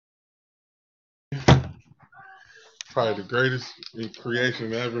Probably the greatest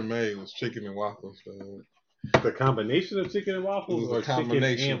creation ever made was chicken and waffles. The combination of chicken and waffles, or chicken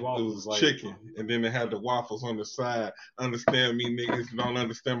and waffles? It was chicken, and then they had the waffles on the side. Understand me, niggas don't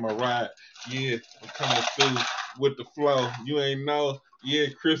understand my ride. Yeah, I'm coming through with the flow. You ain't know. Yeah,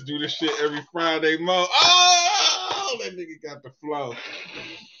 Chris do this shit every Friday mo. Oh, that nigga got the flow.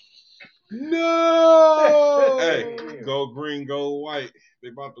 No. Hey, go green, go white. They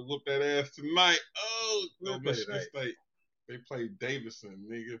about to whoop that ass tonight. Oh, no, Michigan State. They played Davidson,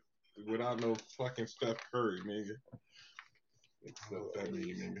 nigga, without no fucking Steph Curry, nigga. What that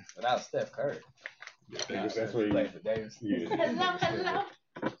mean, nigga? Without Steph Curry. Yeah, that's what he played for Davidson. Yeah.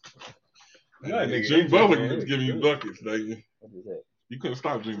 Hello. Jim Butler was giving you buckets, nigga. What is that? You couldn't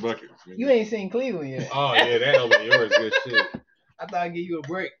stop Jim buckets. Nigga. You ain't seen Cleveland yet. Oh yeah, that open yours good shit. I thought I'd give you a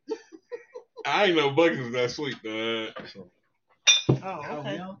break. I ain't know buckets was that sweet, dog. Oh,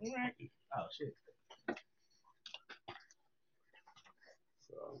 okay. Oh shit.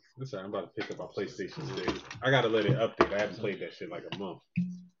 So listen, I'm about to pick up my PlayStation today. I gotta let it update. I haven't played that shit like a month.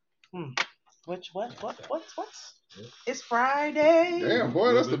 What? It's Friday. Damn,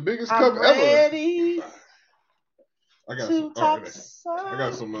 boy, that's the biggest I'm cup ever. ready I got to some. talk I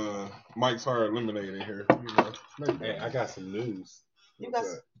got some Mike's Hard Lemonade in here. Hey, I got some news. You got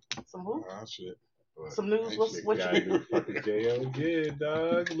some who? Ah, shit. Some news? What got you a new fucking J.O. Yeah,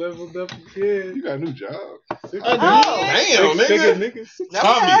 dog. Leveled up again. You got a new job. Damn, nigga.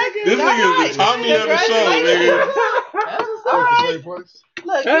 Tommy. This nigga is the Tommy of the show, nigga. That's what's up.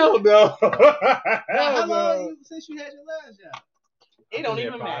 Look, Hell no. How long since you had your last job? it don't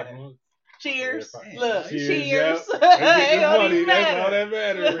even matter. Months. Cheers. Yeah, Look, Cheers, cheers. yep. It don't Money, even that's matter. all that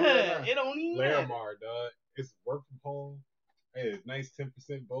matters. It don't even matter. Laramar, dog. It's work from home. Hey, it's nice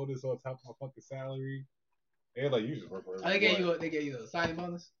 10% bonus on top of my fucking salary. They like you just work for. Oh, they gave you a signing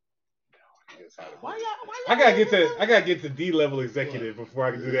bonus. Why y'all? I gotta get to D level executive before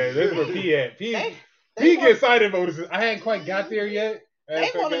I can do that. That's where P at. P They gets signing bonuses. I hadn't quite got there yet. They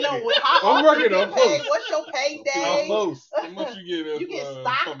want to know I'm how often working you on get paid. close. What's your payday? How close? How much you get? You get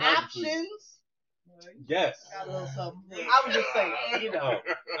stock options. Yes. Got a little something. I was just saying, you know.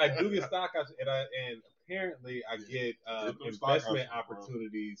 I do get stock options, and apparently I get investment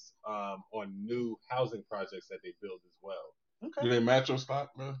opportunities on new housing projects that they build as well. Okay. Do they match your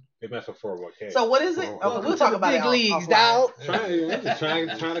stock, man? They match a 401k. So what is it? Oh, We'll talk about big it leagues, offline. dog. I'm just trying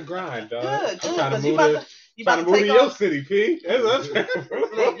to grind, dog. Good, I'm trying to because move you about to to take your on. city, P. That's what I'm saying.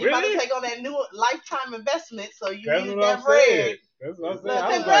 Look, you about to take on that new lifetime investment, so you That's need what I'm that bread. saying. That's what I'm saying. Look,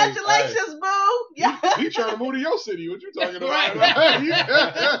 I was like, congratulations, boo! Yeah. He trying to move to your city. What you talking about? I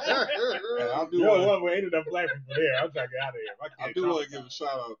do Yo, want what? We ain't enough black people there. I'm trying to get out of here. I do want to give a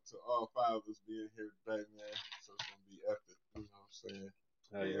shout out to all 5 of us being here today, man. So it's gonna be epic. You know what I'm saying?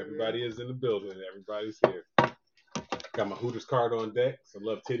 Hey, everybody is in the building. Everybody's here. Got my Hooters card on deck. So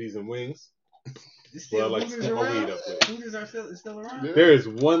love titties and wings. Well, I like to stick my weed up there. Hooters are still around. Yeah. There is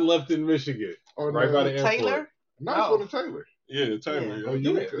one left in Michigan, right by the airport. Taylor? Nice for the Taylor. Yeah, Taylor. Oh,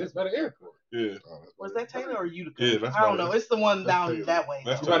 Yeah. yeah, that's by the airport. Yeah. Was that Taylor or Utica? Yeah, that's I don't by know. the- It's the one that's down Taylor. that way.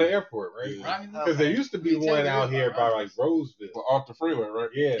 That's It's by the airport, right? Yeah. Because there used to be Yeah, one Taylor out is here by by Rogers. like Roseville. But off the freeway, right?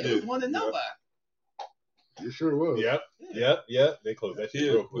 Yeah. It was one to know by. You sure was. Yep. They closed that shit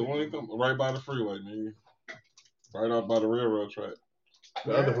Yeah, real the quick. one that come right by the freeway, man. Right off by the railroad track.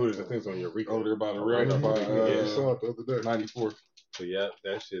 The other Hooters, I think, is on Eureka. Over there by the Right, railroad, by I saw it the other day. 94th. So, yeah,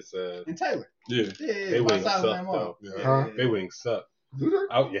 that shit's In Taylor. Yeah. Yeah, they by wings South suck, Grand Mall. though. Yeah. Huh? They wings suck. Do they?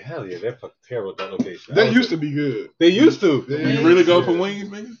 Oh, yeah, hell yeah. They're fucking terrible at that location. They used to be good. They used to. They Do you used really to. go for wings,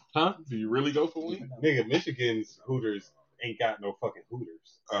 nigga? Huh? Do you really go for wings? Nigga, Michigan's Hooters ain't got no fucking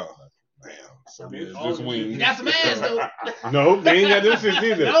Hooters. Oh, damn. So yeah, Oh, just wings. You got some ass though. No, they ain't got them shits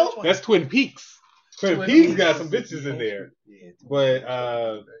either. No? That's Twin Peaks. Twin Peaks got some bitches in there. Yeah, But,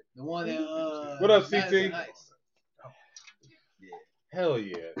 the one that What up, Madison CT? Heights. hell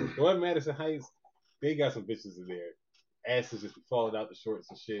yeah. The one Madison Heights, they got some bitches in there. Asses just be falling out the shorts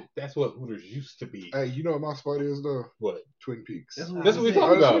and shit. That's what Hooters used to be. Hey, you know what my spot is though? What? Twin Peaks. That's what we Oh, talking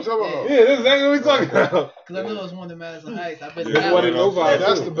that's about. what you talking about? Yeah, that's exactly what we talking about. Because I know it was one in Madison Heights. I bet Yeah, that one one. in Novi.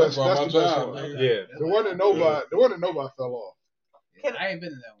 That's too. the best. That's That's my the best job. one. Yeah. The one in Novi fell off. I ain't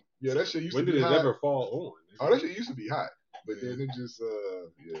been in that one. Yeah, that shit used When to did be it hot. ever fall on? Oh, that shit used to be hot, but then it just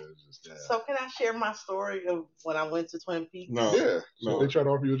just So can I share my story of when I went to Twin Peaks? No. yeah. So No. they tried to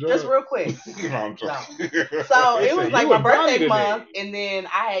offer you a job. Just real quick. No, I'm joking. So They it was said like you my and Brownie birthday today. month, and then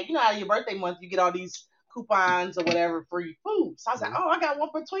I had, how your birthday month you get all these coupons or whatever free food. So I was like, oh, I got one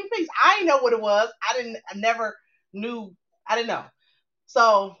for Twin Peaks. I didn't know what it was. I didn't know.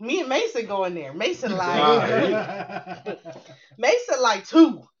 So me and Mason go in there. Mason like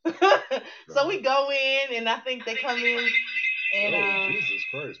 2. So we go in, and I think they come in, and Oh, Jesus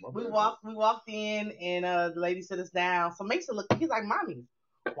Christ. My we bad. walked in, and the lady sit us down. So Mason looked. He's like, "Mommy,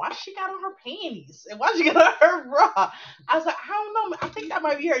 why she got on her panties? And why she got on her bra?" I was like, "I don't know. I think that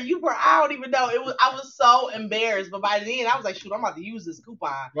might be her bra. I don't even know." I was so embarrassed. But by then, I was like, "Shoot, I'm about to use this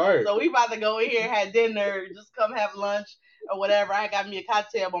coupon." Right. So we about to go in here, have dinner, just come have lunch or whatever. I got me a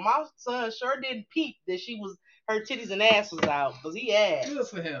cocktail, but my son sure didn't peep that her titties and ass was out, because he asked. Good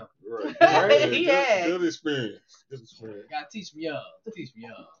for him. Right. Right. He good, asked. good experience. Good experience. Gotta teach me young. Teach me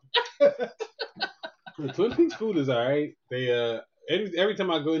young. Twin Peaks food is alright. They every time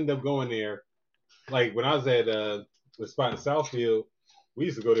I end up going there, like when I was at the spot in Southfield, we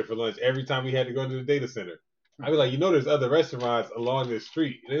used to go there for lunch every time we had to go to the data center. I'd be like, there's other restaurants along this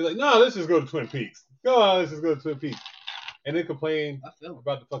street. And they're like, no, let's just go to Twin Peaks. Go on, let's just go to Twin Peaks. And then complain I feel it.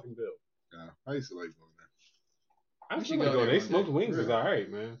 about the fucking bill. Yeah, I used to like going I We still should like go going. there They one smoked day. wings is Yeah. alright,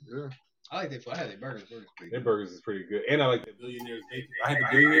 man. there. Yeah. I like their food. I had their burgers. Burgers pretty Their good. burgers is pretty good. And I like the Billionaire's Bacon. I had the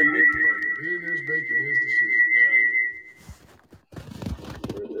Billionaire Bacon burger. Billionaire's bacon is the shit.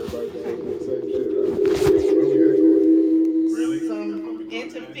 Everybody saying the same shit. What are we echoing? Really? Some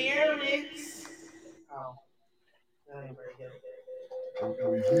interference. Oh. That ain't very good.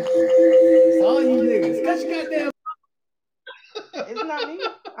 It's all you niggas. Cut your goddamn. It's not me.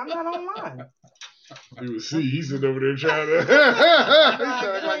 I'm not online. You would see, he's sitting over there trying to. He's trying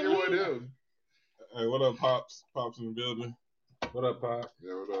to act like it wasn't him. Hey, what up, Pops? Pops in the building. What up, Pop?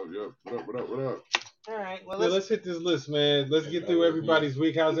 Yeah, what up? Yep. What up? All right. Well, Yeah, let's hit this list, man. Let's get through everybody's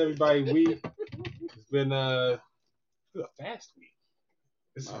week. How's everybody's week? It's been a fast week.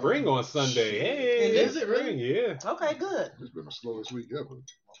 It's spring on Sunday. Hey, Is it's it really? spring, yeah. Okay, good. It's been the slowest week ever.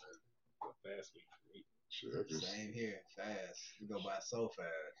 Fast week. Shit, I just Same here. Fast. We go by so fast.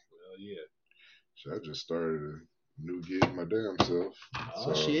 Well, yeah. Shit, I just started a new gig my damn self. Oh,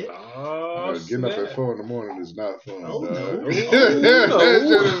 So, shit. Oh, Getting up snap. at 4 in the morning is not fun. Oh, dog. no. That shit is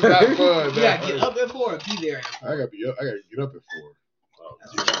not fun. You gotta dog. get up at 4 and be there. I gotta be up. I gotta get up at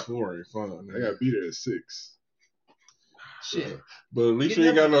 4. Yeah, 4 ain't fun. I gotta be there at 6. Shit. But at least you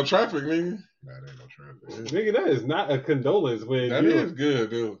ain't got no traffic, nigga. Nah, there ain't no traffic. Nigga, that is not a condolence when That is good,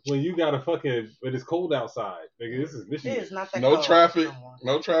 dude. when you got when it's cold outside. Nigga, this is It Michigan. is not that No cold traffic. no more.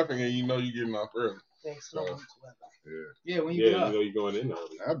 No traffic, and you know you getting off early. Thanks, no weather. Yeah, Yeah, when you Yeah, get up. you're going in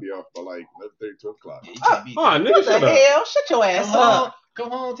early. I'll be off by like 11:30, 12 o'clock. Yeah, you can't beat Oh, that. nigga, What the shut up. hell? Shut your ass Come up. home, come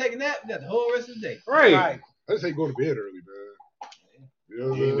home, take a nap. You got the whole rest of the day. Right. Right. I just hate going to bed early, man. You know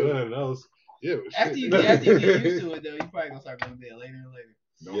what You ain't I'm doing saying? nothing else. Yeah, but After shit, you nigga. get used to it, though, you probably gonna start going to bed later and later.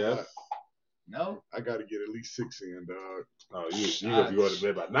 No, Yeah. No? I gotta get at least 6 in, dog. Oh, you gonna be going to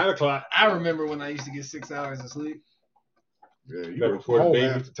bed by 9 o'clock. I remember when I used to get 6 hours of sleep. Yeah, you That work before from the home baby.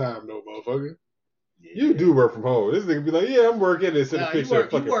 half the time, though, motherfucker. You do work from home. This nigga be like, yeah, I'm working, and send a Nah, you picture work-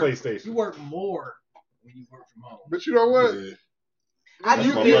 of fucking you work- PlayStation. You work more when you work from home. But you know what? Yeah. I That's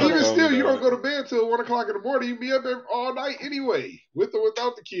do my feel brother. Even still, you dog. don't go to bed till 1 o'clock in the morning. You be up all night anyway. With or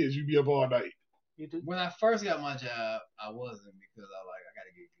without the kids, you be up all night. you do. When I first got my job, I wasn't because I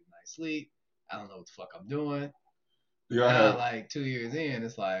gotta get a good night's sleep. I don't know what the fuck I'm doing. Y'all Now, have like 2 years in,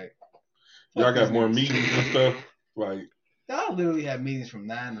 it's like y'all fuck got these more niggas. meetings and stuff. Like I literally have meetings from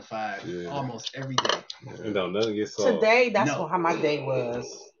 9 to 5 Yeah. almost every day. And don't nothing get solved. Today, that's No. how my day was.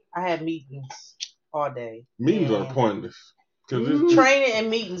 I had meetings all day. meetings Yeah. are pointless. Cause it's Training and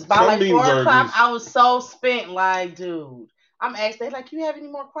meetings. By Some like meetings 4 are o'clock, just- I was so spent. Like, dude, I'm asked. They like, you have any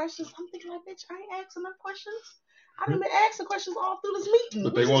more questions? I'm thinking like, bitch, I ain't asking enough questions. I done been asking questions all through this meeting.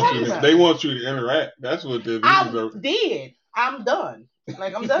 but What they you want talking you. about? They want you to interact. That's what the I meetings are. did. I'm done.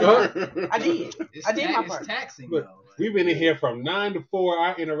 Like, I'm done. I did. It's, I did my it's part. taxing Look, though. Like, We've been in here from 9 to 4.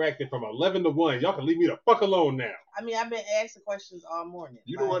 I interacted from 11 to 1. Y'all can leave me the fuck alone now. I mean, I've been asking questions all morning.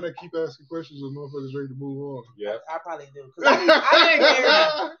 You the Like, one that keep asking questions when motherfuckers ready to move on. Yeah. I probably do. Cause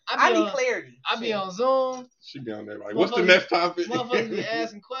I I be need on, clarity. I be Shit. on Zoom. She down there like, what's the Motherfuckers- next topic? Motherfuckers be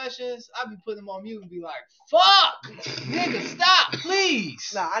asking questions. I be putting them on mute and be like, "Fuck, nigga, stop,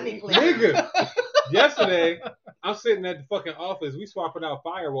 please." No, I need clarity. Nigga, yesterday, I'm sitting at the fucking office. We swapping out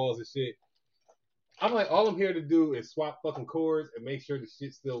firewalls and shit. I'm like, all I'm here to do is swap fucking cords and make sure the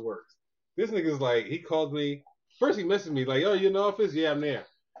shit still works. This nigga's like, he called me. First he messaged me like, oh, you in the office? Yeah, I'm there.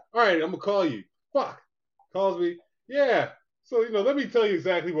 All right, I'm going to call you. Fuck. Calls me. Yeah. So, let me tell you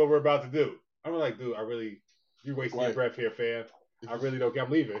exactly what we're about to do. I'm like, dude, you're wasting your Right. breath here, fam. I really don't care.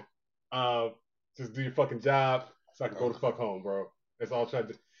 I'm leaving. Just do your fucking job so I can go the fuck home, bro. That's all I'm trying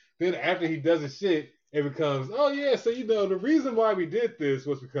to do. Then after he does his shit, it becomes, oh yeah, so the reason why we did this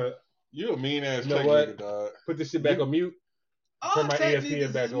was because You a mean ass You know tech what? nigga, dog. put this shit back on mute. All Turn my tech ESPN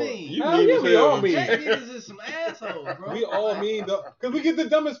niggas back is on. mean. You Hell mean yeah, as we hell. all mean. Tech niggas is some assholes, bro. We all mean though, because we get the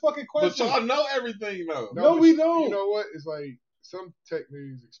dumbest fucking But questions. y'all know everything though. No, but we don't. You know what? It's like some tech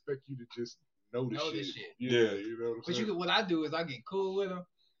niggas expect you to just know the Know shit. this shit. Yeah. You know what I'm But saying? what I do is I get cool with them,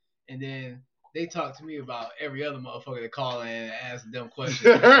 and then they talk to me about every other motherfucker that call in and ask them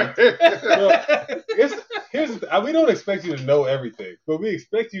questions. We don't expect you to know everything, but we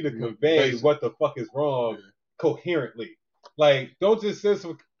expect you to convey Basic. what the fuck is wrong coherently. Like, don't just say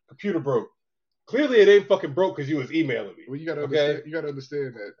some computer broke. Clearly, it ain't fucking broke because you was emailing me. Well, you gotta Okay. understand. You gotta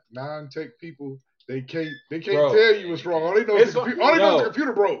understand that non-tech people they can't Bro. tell you what's wrong. All they know is the computer. All they know is the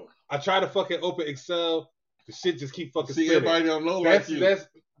computer broke. I try to fucking open Excel. The shit just keep fucking See, spinning. everybody don't know like you. That's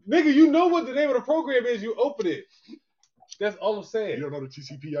nigga. You know what the name of the program is. You open it. That's all I'm saying. You don't know the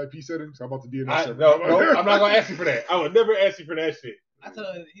TCP/IP settings? How about the DNS No, server? I'm not gonna ask you for that. I would never ask you for that shit. I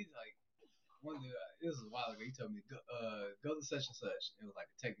told him, he's like, one day, this was a while ago. He told me go to such and such. It was like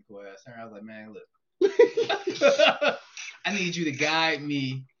a technical ass turn. I was like, man, look, I need you to guide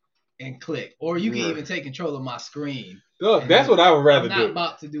me and click, or you can even take control of my screen. Look, that's what I would rather I'm not do.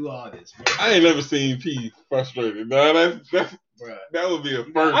 about to do all this, bro. I ain't never seen P frustrated. No, that's Bruh. that would be a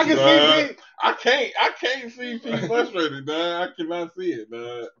first. I can dog. see. I can't see P frustrated, dog. I cannot see it,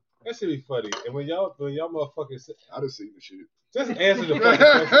 dog. That should be funny. And when y'all motherfuckers I done seen the shit. just answer the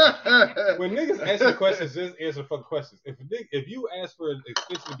fucking questions. When niggas ask you questions, just answer the fucking questions. If you ask for an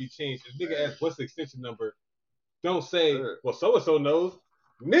extension to be changed, if nigga asks what's the extension number, don't say, well, so and so knows.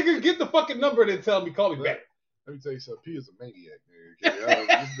 Nigga, get the fucking number and then tell me, call me back. Let me tell you something. P is a maniac,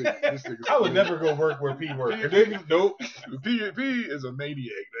 nigga. This nigga's I would never go work where P work. And niggas, nope. P is a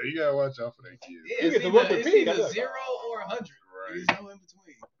maniac. Now you gotta watch out for that kid. Yeah, You it's get to work either, with it's P, either that's 0 or 100. There's no in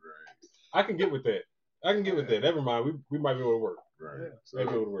between. I can get with that. Never mind. We might be able to work. Right. So Might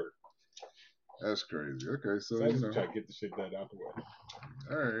be able to work. that's crazy. Okay, so So I you just know. try to get the shit done out the way.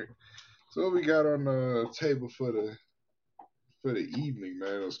 All right. So what we got on the table for the evening,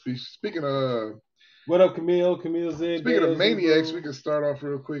 man. Speaking of What up, Camille? Camille Z. speaking of maniacs, we can start off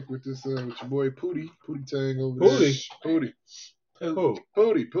real quick with this with your boy Pootie Tang over there. Pootie?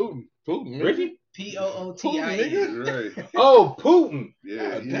 Pootie. Who? Putin, Ricky? P-O-O-T-I-E. Right. Oh, Putin.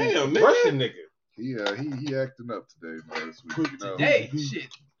 Yeah. God He, damn, nigga. Russian nigga. he acting up today, man. This week, you know. Today, shit.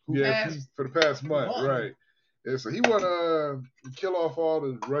 Yeah, Past for the past month, month. right? Yeah, so he want to kill off all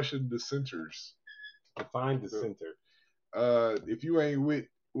the Russian dissenters. Define the center. If you ain't with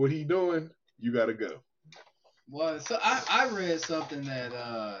what he doing, you gotta go. Well, so I read something that,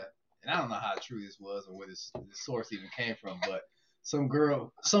 and I don't know how true this was or where this source even came from, but some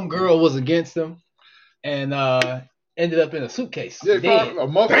girl was against him and ended up in a suitcase. Yeah, he dead. found, a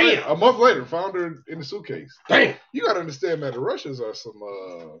month later, found her in the suitcase. Damn. You gotta understand, man. The Russians are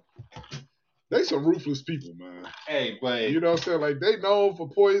they some ruthless people, man. Hey, but You know what I'm saying? Like they known for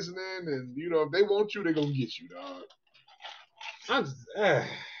poisoning, and you know if they want you, they gonna get you, dog. I'm just,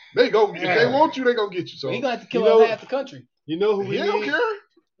 They go if they want you, they gonna get you. So He gonna have to kill You know- off half the country. you know who we he don't need? care.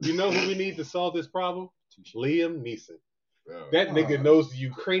 You know who we need to solve this problem? Liam Neeson. Oh. That nigga knows the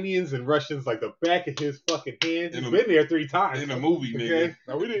Ukrainians and Russians like the back of his fucking hand. He's In a- been there 3 times. in a movie, nigga. Okay?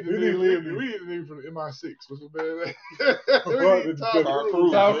 Now we need We to need name Liam we need to name from the MI6. What's the man? Well, We need Tom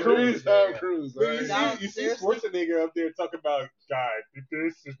Tom Tom Cruise. Cruise. Tom Cruise. You Right? Now, see seriously? Schwarzenegger up there talking about, God,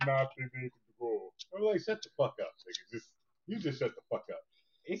 this is not the goal. I'm like, shut the fuck up, nigga. You just shut the fuck up.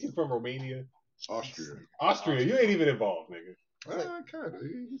 Ain't you from Romania? Austria. You ain't even involved, nigga. Kind of.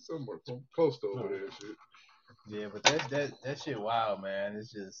 He's somewhere close to over there. and Shit. Yeah, but that shit wild, man.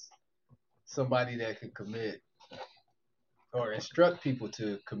 It's just somebody that could commit or instruct people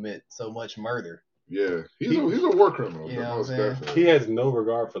to commit so much murder. Yeah, he's a war criminal. You know what I'm most saying? definitely. He has no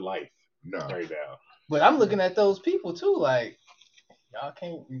regard for life No. right now. But I'm looking at those people too, like y'all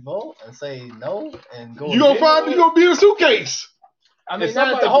can't revolt and say no and go. You gonna against find it? you gonna be in a suitcase. I mean, If not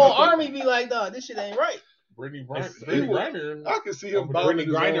somebody- the whole army be like, no, this shit ain't right. Brittany It's- Griner. I can see him. Brittany bombing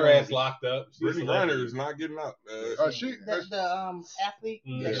his Griner own ass army. locked up. She's Brittany celebrity. Griner is not getting out. She The athlete.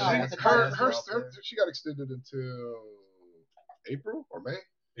 Yeah. that she, got with the her, Cardinals. she got extended until April or May.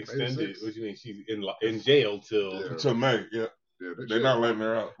 Extended. 6th. What you mean? She's in jail till. Yeah. Until May, yeah. Yeah, They're not letting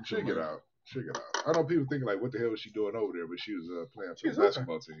her out. She'll get out. She'll get out. I know people thinking like, what the hell was she doing over there? But she was playing She for the was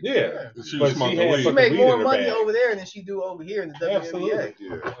basketball team. Yeah. She But was she smoking had weed. She fucking make weed more in her money bag. over there than she do over here in the WNBA. Absolutely.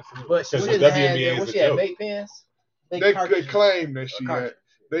 Yeah. But she Because just the had WNBA what is she a had joke. vape pens. They cartridges. claim that she had. Cartridge.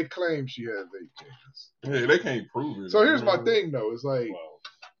 They claim she had vape pens. Yeah, they can't prove it. So here's my thing though. It's like, Wow.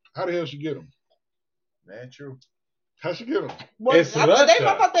 how the hell she get them? Man, true. How she get them? Well, It's I Russia.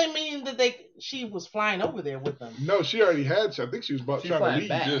 thought they mean that she was flying over there with them. No, she already had. I think she was about She's trying to flying leave.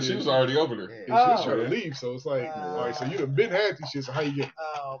 back. Yeah, she was already over there. Yeah. Yeah, she was trying Oh. to leave, so it's like, Oh. all right, so you done been had these shit, so how you get,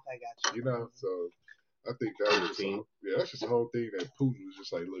 Oh, okay, got you. you know? So I think that was just, Team. that's just the whole thing that Putin was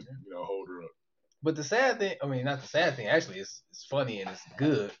just like, look, hold her up. But the sad thing, I mean, not the sad thing, actually, it's funny and it's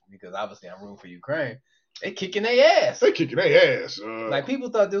good because obviously I'm rooting for Ukraine. They kicking their ass. They kicking their ass. Like, people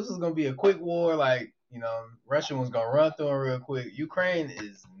thought this was going to be a quick war. Like, Russia was going to run through them real quick. Ukraine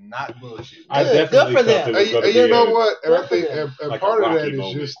is not bullshit. I Yeah, definitely good for felt them. it was And going to be you know a- what? And I Good for think them. and Like a part of that Rocky is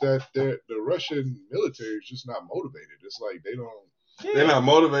moment. just that the Russian military is just not motivated. It's like they don't. They're not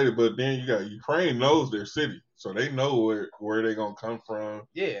motivated, but then you got Ukraine knows their city, so they know where they're gonna come from.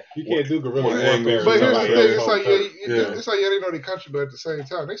 Yeah. You can't do guerrilla What warfare. angles But Yeah, here's the yeah, thing: yeah. it's like Yeah. it's like they know the country, but at the same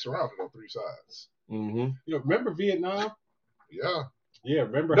time, they surrounded on three sides. Mm-hmm. You know, remember Vietnam? Yeah. Yeah,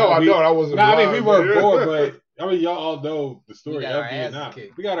 remember No, how I we... know I wasn't. No, I mean, we blind, weren't man. bored, but I mean, y'all all know the story We got of our asses Vietnam.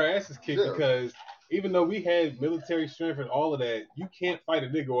 kicked. We got our asses kicked Yeah. because even though we had military strength and all of that, you can't fight a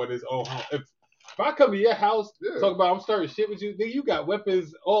nigga on his own home. If I come to your house, Yeah. talk about I'm starting shit with you, nigga, you got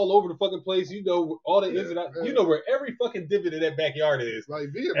weapons all over the fucking place. You know all the ins and outs. Yeah. You know where every fucking divot in that backyard is. Like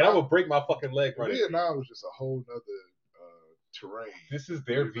And I Vietnam, will break my fucking leg running. Vietnam was just a whole nother terrain. This is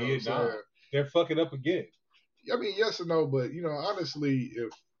their You know what I'm Vietnam. saying? They're fucking up again. I mean, yes and no, but honestly,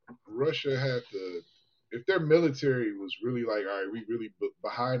 if Russia had if their military was really like, all right, we really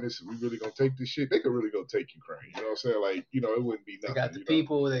behind this, and we really gonna take this shit, they could really go take Ukraine. You know what I'm saying? Like, it wouldn't be They nothing. got the you know?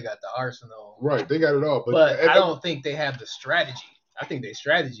 people, they got the arsenal. Right? They got it all, But and I don't think they have the strategy. I think their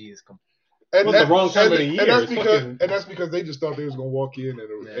strategy is And It was the wrong time of the and year. that's It's because fucking- and that's because they just thought they was gonna walk in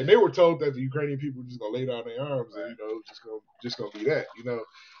and Yeah. and they were told that the Ukrainian people were just gonna lay down their arms and just gonna be that.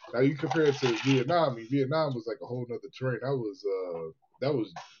 Now you compare it to Vietnam. I mean, Vietnam was like a whole nother terrain. That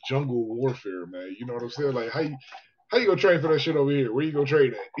was jungle warfare, man. You know what I'm saying? Like how you gonna train for that shit over here? Where you gonna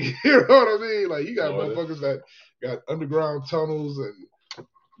train at? You know what I mean? Like you got motherfuckers that got underground tunnels and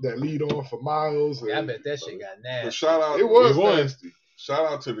that lead on for miles. I and- bet that shit got But nasty. shout out, It was It was. nasty. shout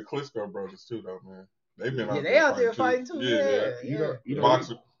out to the Klitschko brothers too, though, man. They've been Yeah, out they out there fighting fighting too. Yeah, Yeah. You know,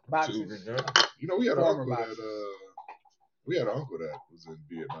 boxer Boxers. too. Yeah. We had an Former uncle boxers. that was in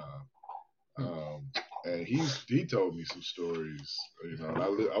Vietnam, and he told me some stories. And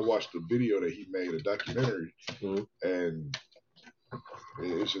I watched a video that he made, a documentary, Mhm. and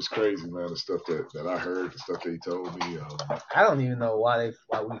it's just crazy, man. The stuff that I heard, the stuff that he told me. I don't even know why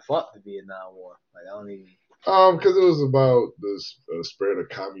we fought the Vietnam War. Like, I don't even. Because it was about the spread of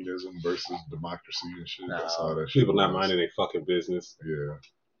communism versus democracy and shit. That's all that shit People not was. minding their fucking business. Yeah.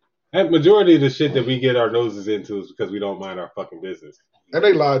 And majority of the shit that we get our noses into is because we don't mind our fucking business. And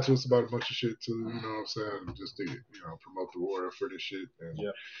they lied to us about a bunch of shit too, you know what I'm saying? Just to, promote the war for this shit. And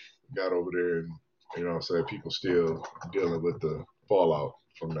Yeah. got over there and, you know what I'm saying, people still dealing with the fallout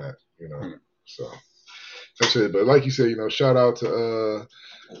from that, So that's it. But like you said, shout out to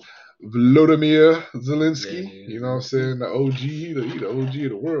Volodymyr Zelensky. Yeah. You know what I'm saying? The OG, he the OG of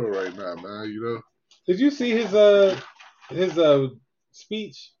the world right now, man, Did you see his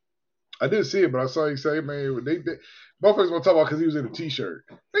speech? I didn't see it, but I saw you say, man, they motherfuckers want to talk about because he was in a t-shirt.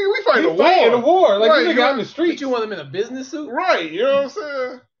 Nigga, we fighting a war. Fighting a war. Like, Right, you nigga out in the But streets. you want them in a business suit? Right, you know what I'm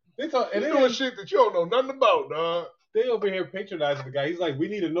saying? They talk, and He's they, doing shit that you don't know nothing about, dog. they over here patronizing the guy. He's like, we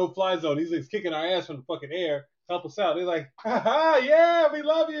need a no-fly zone. He's like kicking our ass from the fucking air. Help us out. They're like, ha, yeah, we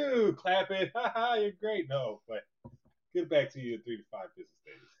love you. Clapping. Ha, you're great. No, but get back to you in 3 to 5 business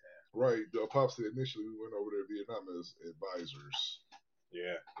days. Right. Pop said initially we went over there to Vietnam as advisors.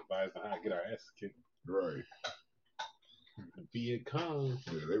 Yeah, advise on how to get our asses kicked. Right. Viet Cong.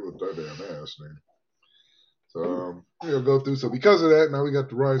 Yeah, they whooped our damn ass, man. So we'll go through. So because of that, now we got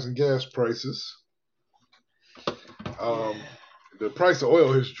the rise in gas prices. The price of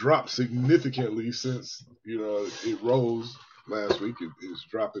oil has dropped significantly since it rose last week. It's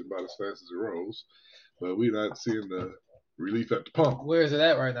dropping about as fast as it rose, but we're not seeing the relief at the pump. Where is it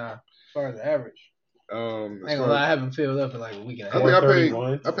at right now? As far as the average. As I ain't far gonna lie, I as- haven't filled up in like a week and a I half. think I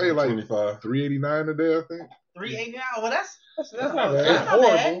 431. paid like 25. $3.89 a day. I think. 389. Well, that's That's not bad. That's That's not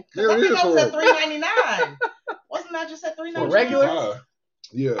bad. horrible. 'Cause Yeah, I it think is I was at horrible. $3.99. Wasn't that just at $3.99? regular?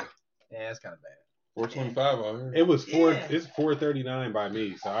 Yeah. Yeah, that's kind of bad. 425 out here. It was Yeah. It's 439 by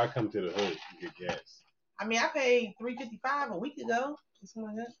me, so I come to the hood and get gas. I mean, I paid $3.55 a week ago.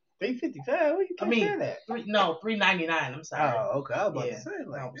 Something like that. $3.55. What you I can't mean, say that? $3.99. I'm sorry. Oh, okay. I was about Yeah. to say No,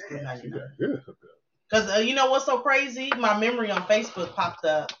 like, it's damn. $3.99. Good. Because you know what's so crazy? My memory on Facebook popped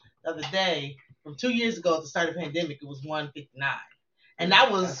up the other day. From 2 years ago at the start of the pandemic, it was $1.59. And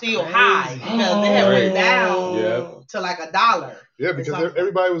that was That's still crazy. high because they had went down Yeah. to like $1. Yeah, because something.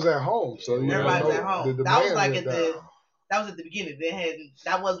 everybody was at home, so Everybody was at home. The That was demand like went at the- down. That was at the beginning.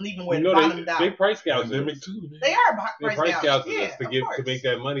 That wasn't even where You the know, bottom they down. price gouges. Pandemic too. Man. They are They price price gouges yeah, us to of course. make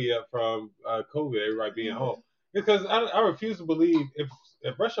that money up from COVID. Everybody being Mhm. home. Because I refuse to believe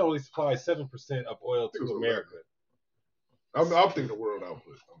if Russia only supplies 7% of oil It was to America. I'm thinking the world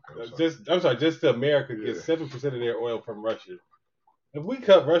output. Okay, I'm sorry. Just to America Yeah. gets 7% of their oil from Russia. If we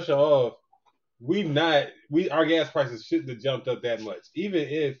cut Russia off, our gas prices shouldn't have jumped up that much. Even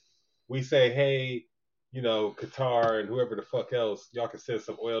if we say, hey, you know, Qatar and whoever the fuck else, y'all can send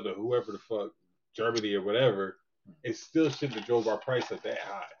some oil to whoever the fuck, Germany or whatever, it still shouldn't have drove our price up that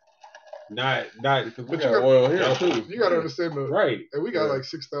high. Not Because we But you got got- oil here too. You gotta understand the right. and we got Yeah. like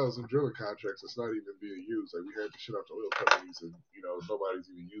 6,000 drilling contracts that's not even being used. Like we had to shit out the oil companies, and nobody's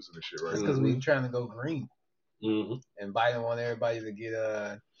even using the shit right That's now. because we trying to go green, Mm-hmm. and Biden want everybody to get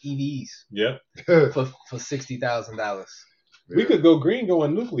EVs Yep. for $60,000. We could go green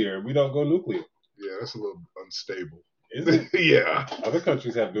going nuclear. We don't go nuclear. Yeah, that's a little unstable. Is it? Yeah, Other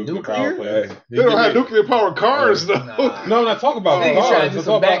countries have nuclear Nuclear? power plants. they don't have nuclear powered cars though. Nah. No, I'm not talking about Niggas cars. trying to do I'm some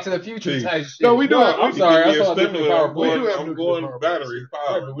talking Back about- to the Future See, type shit. No, we do. No, have, I'm we sorry. Give me I a thought nuclear stimulant. power I'm We do going, have I'm nuclear going power battery plants. Right,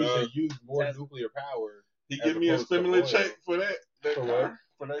 power. but we dog. should use more That's- nuclear power. He as give me a opposed to stimulant oil. check for that For car. what?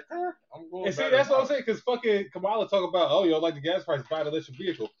 For that car, I'm going. And see, battery that's what I'm power. saying, because fucking Kamala talk about, oh, you don't like the gas price, buy an electric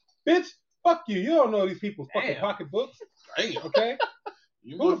vehicle. Bitch, fuck you. You don't know these people's fucking Damn. pocketbooks, Damn, okay?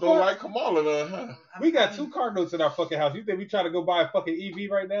 you Who the must don't fuck- like Kamala, though, huh? We got 2 car notes in our fucking house. You think we try to go buy a fucking EV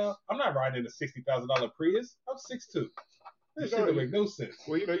right now? I'm not riding in a $60,000 Prius. I'm 6'2". This You shit know, don't make no sense.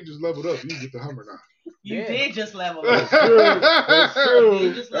 Well, you just leveled up. You can get the Hummer now. You Yeah. did just level That's up. true. That's true.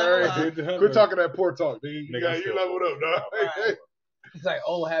 You just leveled All up. right, quit talking that poor talk, nigga. Nigga, Yeah, I'm you still leveled up, dog. Right. It's like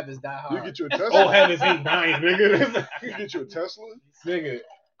old habits die hard. You get you a Oh, Tesla. habits ain't dying, nigga. You get you a Tesla. Nigga,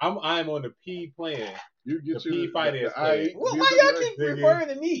 I'm on the P plan. You get The you P finance the plan. I8 Why BMW. y'all keep nigga. referring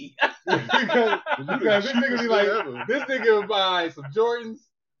to me? because this nigga be like, Ever. this nigga would buy some Jordans,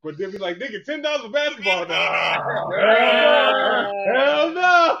 but then be like, nigga, $10 for basketball. Hell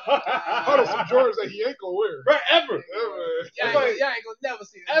no. Hold on, some Jordans that he ain't gonna wear. Right, ever. Ever. Y'all ain't gonna never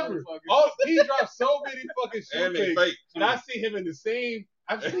see that Ever. motherfucker. Oh, he dropped so many fucking shoe And they takes. fake. And I see him in the same.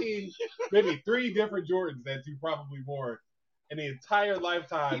 I've seen maybe 3 different Jordans that you probably wore in the entire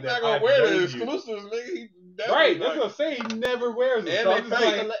lifetime. He's that not gonna I've wear known the you. exclusives, nigga. He Right, definitely that's what I'm saying. He never wears them. And So they I'm just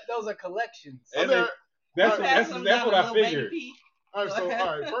fake. like, Those are collections. And Okay. that's Pass them down what to I little baby figured. P. All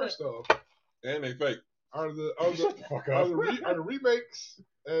right, first off, and they fake. are the Fuck are up. the remakes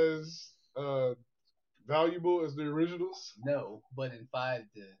as valuable as the originals? No, but in 5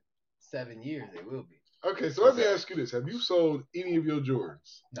 to 7 years they will be. Okay, so let me ask you this: have you sold any of your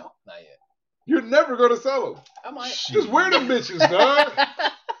Jordans? No, not yet. You're never gonna sell them. I might. Just wear them bitches, dog.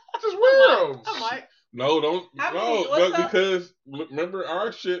 Just wear them. I might. No, don't. How No, many- what's up? because remember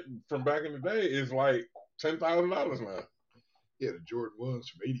our shit from back in the day is like $10,000 now, Yeah, the Jordan ones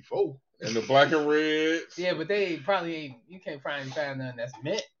from '84. and the black and reds. Yeah, but they probably ain't. You can't find nothing that's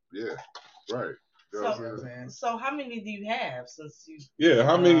mint. Yeah, right. You know what I'm saying? So how many do you have since you Yeah,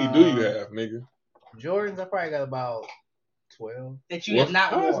 how many do you have, nigga? Jordans, I probably got about 12. that you have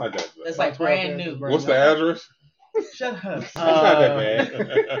not Oh, that's worn? not that bad. That's like brand new. What's the address? Shut up. That's not that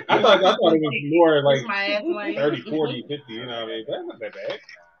bad. I thought it was more like Kiss my ass, Lane. 30, 40, 50, you know what I mean? That's not that bad.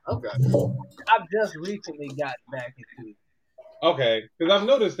 I've got. I've just recently got back into. Okay, because I've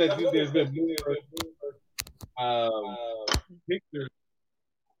noticed that there's been pictures.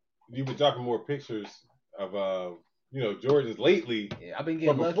 You've been dropping more pictures of Jordans lately. Yeah, I've been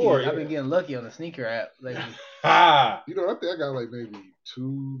getting But lucky. before, I've been getting lucky on the sneaker app lately. Ha! You know, I think I got like maybe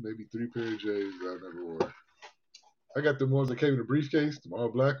 2, maybe 3 pair of J's that I never wore. I got the ones that came in the briefcase, the all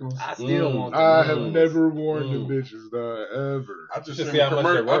black ones. I still want them. I have Mm. never worn Mm. the bitches, ever. I just Just seen see the how much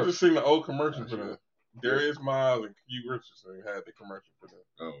they're I worth. just seen the old commercial for them. Darius Miles and Q Richardson had the commercial for them.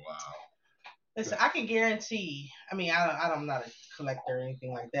 Oh wow. Listen, I can guarantee. I mean, I'm not a collector or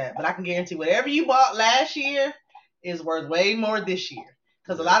anything like that, but I can guarantee whatever you bought last year is worth way more this year.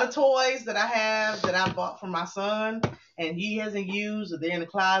 Because a lot of toys that I have that I bought for my son and he hasn't used, or they're in the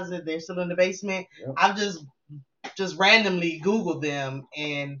closet, they're still in the basement. Yep. I've just randomly Googled them,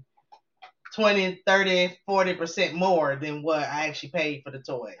 and 20, 30, 40% more than what I actually paid for the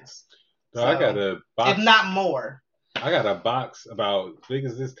toys. So I got a box. If not more. I got a box about as big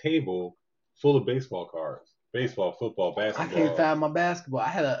as this table, full of baseball cards. Baseball, football, I basketball. can't find my basketball.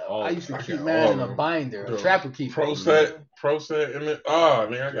 I used to I keep got mine all in a of them. binder. The A trapper keep. Pro set, and then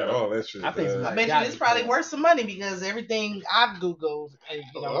man, I got all that shit. I think dog. somebody- I bet got you it's it probably for worth some money because everything I've Googled, and,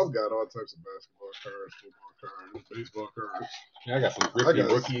 you know, I've got all types of basketball cards, football cards, baseball cards. I got some I Griffey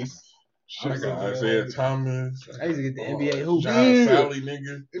got- rookies. I got Isaiah Thomas. I used to get the NBA hoops. John Sally,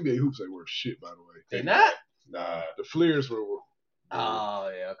 nigga. NBA hoops ain't worth shit, by the way. They not. Nah, the Fleers were.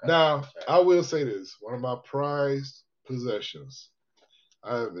 Oh yeah. Okay. Now, That's right. I will say this: one of my prized possessions.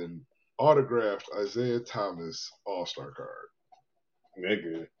 I have an autographed Isaiah Thomas All-Star card.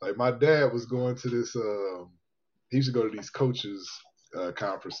 Nigga. Like my dad was going to this. He used to go to these coaches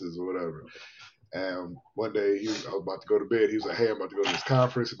conferences or whatever. And one day I was about to go to bed. He was like, "Hey, I'm about to go to this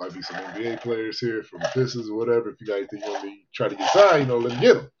conference. It might be some NBA players here from the Pistons or whatever. If you got anything you want me to try to get signed, let me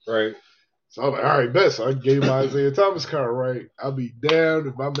get them." Right. So I'm like, "All right, bet." So I gave my Isaiah Thomas card, right? I'll be damned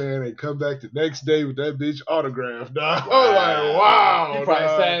if my man ain't come back the next day with that bitch autographed, dog. I was like, wow. He probably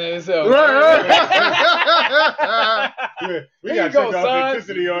dog. signed it himself. Right. We Here got you to go, check the son.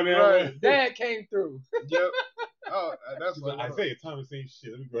 authenticity on that Right. one. Dad came through. Yep. Oh, that's He's what like, Isaiah Thomas ain't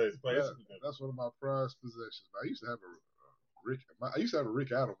shit. Let me go ahead and play this. that's one of my prized possessions. I used to have a Rick. I used to have a Rick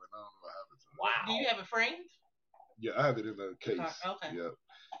Adelman. I don't know what happened to it. Wow. Do you have it framed? Yeah, I have it in a case. Okay. Yep.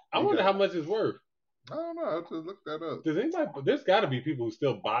 I wonder how much it's worth. I don't know. I have to look that up. Does anybody? There's got to be people who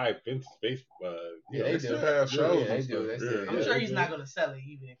still buy vintage space. Yeah, they still do. have shows. Yeah, they and do. stuff. They still Yeah. I'm Yeah, sure they he's do. not gonna sell it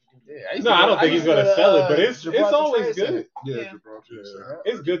even if you do. Yeah, I used No, to I go- don't think he's used to gonna go to, sell it, but it's Gibraltar always Trade Center. good. Yeah, Yeah. Gibraltar. Yeah.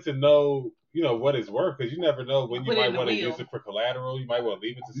 It's good to know, what it's worth because you never know when you Put it might in the want to wheel. use it for collateral. You might want to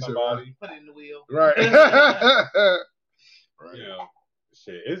leave it to You said somebody. Put it in the wheel. Right. right.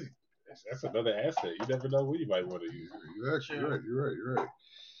 Shit, that's another asset. You never know when you might want to use it. You're actually Sure. right. You're right.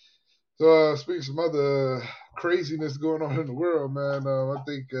 So, speaking of some other craziness going on in the world, man, I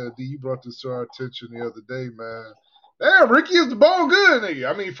think, D, you brought this to our attention the other day, man. Damn, Ricky is the bone good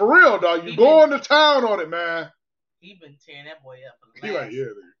nigga. I mean, for real, dog. You He going to town on it, man. He been tearing that boy up for the He last. like, yeah,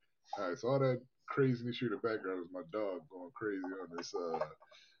 nigga. All right, so all that craziness here in the background is my dog going crazy on this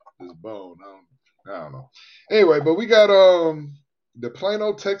bone. I don't know. Anyway, but we got the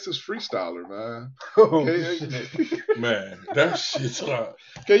Plano, Texas freestyler, man. Man, that shit's hot.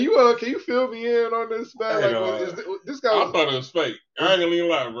 Can you fill me in on this, man? Hey, Like, this guy I thought it was fake. I ain't gonna even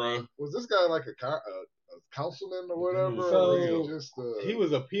lie, bro. was this guy like a councilman or whatever? So, or was he just He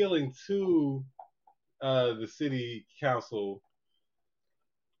was appealing to the city council.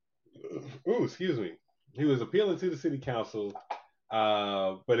 Ooh, excuse me. He was appealing to the city council,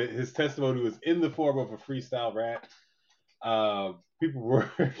 but his testimony was in the form of a freestyle rap. People were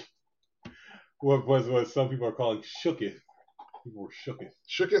what some people are calling shooketh. People were shooketh.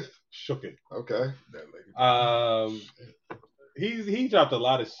 Shooketh. Okay. He dropped a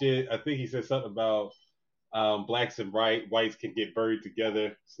lot of shit. I think he said something about blacks and whites can get buried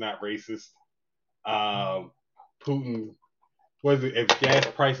together. It's not racist. Putin, if gas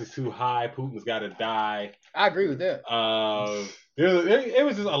price is too high, Putin's got to die. I agree with that. It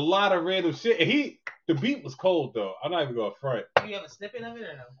was just a lot of random shit. And the beat was cold though. I'm not even going front. Do you have a snippet of it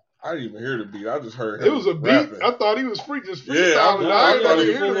or no? I didn't even hear the beat. I just heard It him was a beat. rapping. I thought he was just Yeah, freestyling. I yeah, thought he was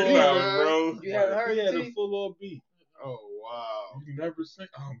yeah, hear the beat, freestyling, man. bro. You haven't heard He had it? a full on beat. Oh wow. You never seen?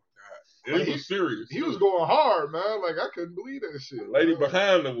 Oh my god, Like, it was serious. He was going hard, man. Like I couldn't believe that shit. The lady man.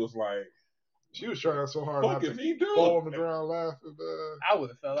 behind him was like, She was trying so hard "Fuck not is to he doing?" fall on the ground laughing, man. I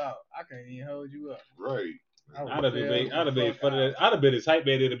would have fell out. I couldn't even hold you up. Right. I'd have been fun of that. I'd have been his hype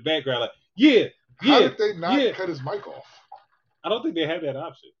man in the background, like, yeah. How did they not yeah. cut his mic off? I don't think they have that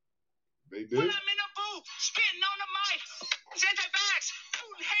option. They When did. I'm in the booth, spitting on the mic, anti-vax,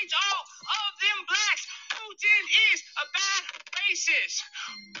 Putin hates all of them blacks. Putin is a bad racist.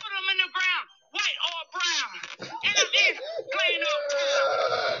 Put him in the ground, white or brown. And I'm in Plano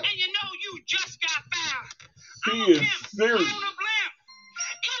town. And you know you just got found. He I'm a is pimp, serious. on a blimp.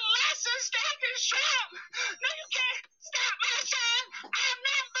 Unless a stack is shrimp. No, you can't stop my shine. I'm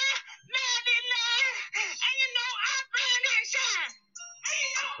number 99. And you know I brand and shine.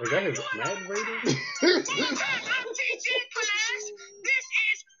 Is that his Madden rating? I'm teaching class. This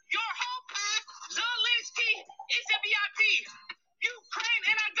is your whole class. Zelensky is a VIP. Ukraine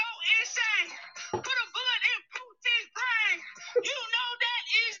and I go insane. Put a bullet in Putin's brain. You know that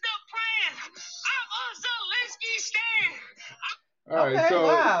is the plan. I'm a Zelensky stand. All right, Okay, so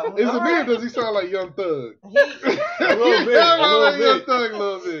wow. is it All me or right. does he sound like Young Thug? A little bit, a little Young bit. Thug a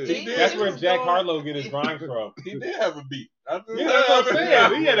little bit. He That's did. where was Jack going- Harlow get his rhymes from. He did have a beat. Yeah, that's what I'm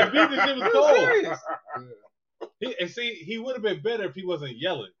saying. He had a beat that shit was cold. Serious. He would have been better if he wasn't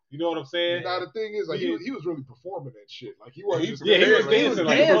yelling. You know what I'm saying? Now the thing is, like he was really performing that shit. Like he wasn't just Yeah, he was prepared, dancing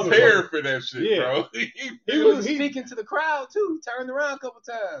like, like he a was prepared for that shit, Yeah. bro. He was speaking to the crowd too. He turned around a couple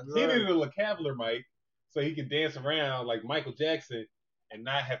times. He needed a LeCavalier mic so he could dance around like Michael Jackson and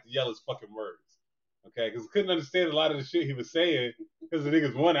not have to yell his fucking words. Okay, because couldn't understand a lot of the shit he was saying because the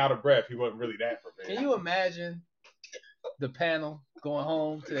niggas one out of breath. He wasn't really that prepared. Can you imagine the panel going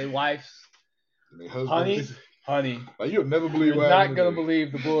home to their wives? and they husbands. Honey, honey, Like you'll never believe you're what not happened gonna today.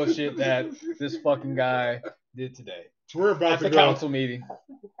 believe the bullshit that this fucking guy did today We're about at to the go. council meeting.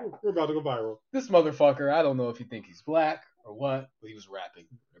 We're about to go viral. This motherfucker, I don't know if you think he's black or what, but he was rapping.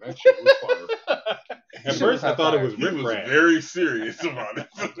 And that shit was fire. At Shit first, I hot thought it fire. was He Riff was Raff. very serious about it.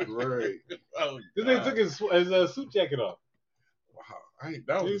 Right. Oh, This nigga God. took his suit jacket off. Wow.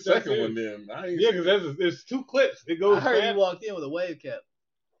 That was He's the that second one serious. then. I ain't Yeah, seen because there's 2 clips. It I goes heard he fast. walked in with a wave cap.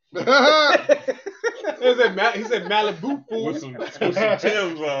 He said Malibu fool. with some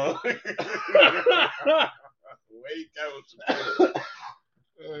Timbs on. Wait, that was some Timbs.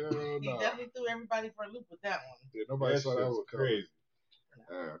 Hell He no. definitely threw everybody for a loop with that one. Yeah, nobody That saw that shit's one coming. crazy.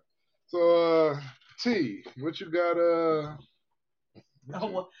 Yeah. So, T, what you got?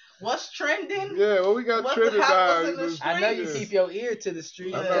 What's trending? Yeah, what we got What's trending the hot- now? what's in the I know you streets? keep your ear to the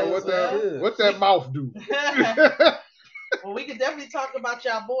street. I know what Good. that mouth do. Well, we could definitely talk about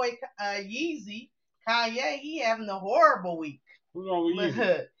y'all boy Yeezy. Kanye, he having a horrible week. What's wrong with you?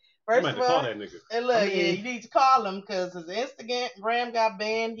 First I'm about of to call all, that nigga. and look, I mean- yeah, you need to call him because his Instagram got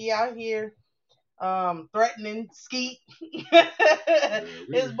banned. He out here threatening Skeet.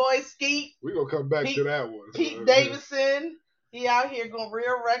 His boy Skeet, We gonna come back to Pete- that one. Pete Davidson. He out here going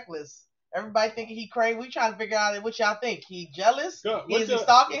real reckless. Everybody thinking he crazy. We trying to figure out what y'all think. He jealous? Go- Is what's he your-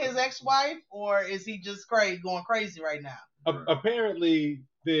 stalking his ex-wife, or is he just crazy, going crazy right now? Apparently,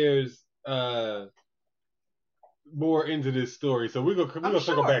 there's more into this story, so we're gonna I'm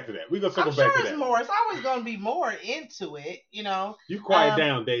circle sure. back to that. We're gonna circle I'm back sure to it's that. more. It's always going to be more into it, you know. You quiet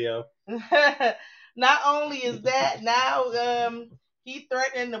down, Dayo. Not only is that now, he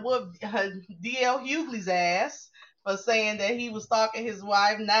threatened to whoop DL Hughley's ass for saying that he was stalking his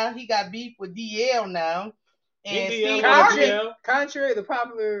wife. Now he got beef with DL now, and DL Steve got Harvey. DL? Contrary to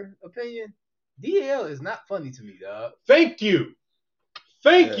popular opinion, DL is not funny to me, dog. Thank you.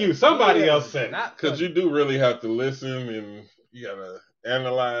 Thank Yeah. you. Somebody DL else is said it. not Because funny. you do really have to listen and you gotta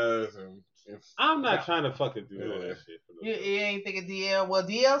analyze and I'm not trying to fucking do all Yeah. that shit. For You, no you ain't thinking DL. Well,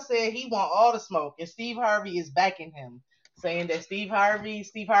 DL said he want all the smoke, and Steve Harvey is backing him, saying that Steve Harvey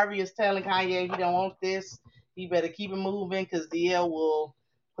is telling Kanye he don't want this. He better keep it moving because DL will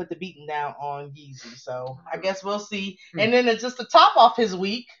put the beating down on Yeezy. So I guess we'll see. And then it's just to top off his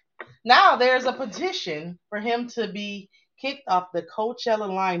week. Now there's a petition for him to be kicked off the Coachella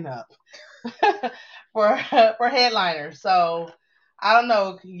lineup for headliner. So I don't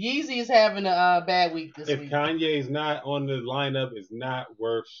know. Yeezy is having a bad week this If week. Kanye's not on the lineup, it's not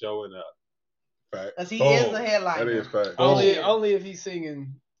worth showing up. fact. Because he Boom. is a headliner. That is fact. Only if he's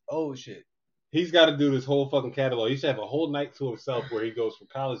singing old shit. He's got to do this whole fucking catalog. He should have a whole night to himself where he goes from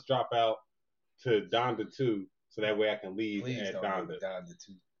College Dropout to Donda 2, so that way I can leave Please at don't Donda. go Donda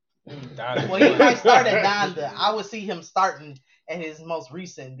 2. Donda Well, he 1. might start at Donda. I would see him starting at his most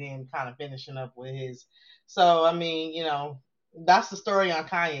recent, then kind of finishing up with his. So I mean, you know, that's the story on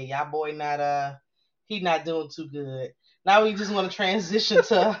Kanye. Y'all boy he not doing too good. Now we just want to transition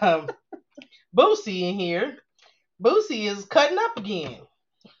to Boosie in here. Boosie is cutting up again.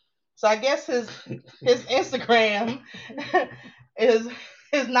 So I guess his Instagram is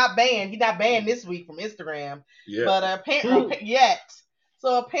not banned. He's not banned this week from Instagram. Yeah. But apparently yet.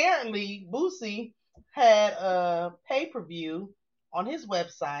 So apparently Boosie had a pay-per-view on his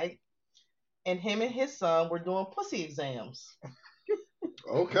website, and him and his son were doing pussy exams.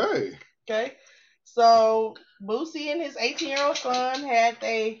 Okay. Okay. So Boosie and his 18-year-old son had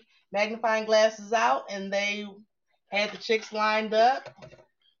their magnifying glasses out, and they had the chicks lined up,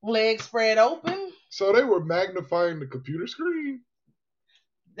 legs spread open. So they were magnifying the computer screen.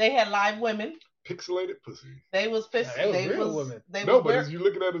 They had live women. Pixelated pussy. They was pissed. Yeah, they was they real was women. They No, was but wear- as you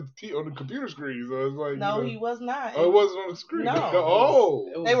looking at it on the computer screen, so it's like no, you know, he was not. Oh, it wasn't on the screen. No.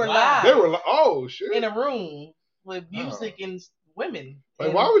 Oh, They were live. they were like, oh shit. in a room with music and women. Like,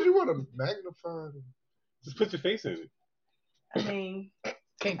 And, why would you want to magnify them? Just put your face in it. I mean,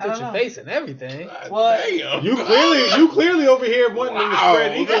 Can't I put don't your know. face in everything. Well, Damn. You clearly over here wanting them to Wow.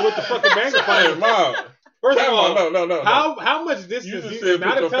 spread eagle with the fucking magnifying. Mom. First of Come all, on, no. how much distance? You just It's said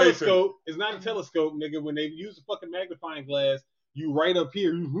not put a your face in. telescope. It's not a telescope, nigga. When they use a fucking magnifying glass, you right up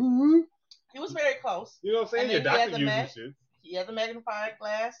here. You he was very close. know what I'm saying? And Your then he had doctor the uses shit. He had the magnifying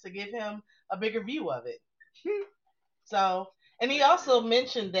glass to give him a bigger view of it. So, and he also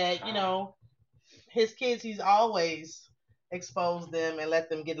mentioned that, you know, his kids, he's always exposed them and let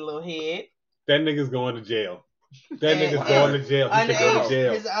them get a little head. That nigga's going to jail. That And- nigga's going to jail. He should go to Underage,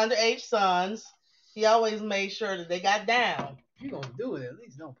 jail. his underage sons, he always made sure that they got down. If you're gonna do it, at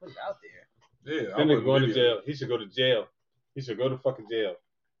least don't put it out there. Yeah, That nigga going to jail. He should go to jail. He should go to fucking jail.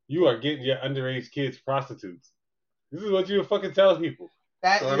 You are getting your underage kids prostitutes. This is what you fucking tell people.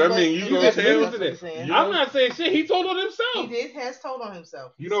 That So is that what- mean you that's gonna what tell? he's saying. I'm not saying shit. He told on He himself. has told on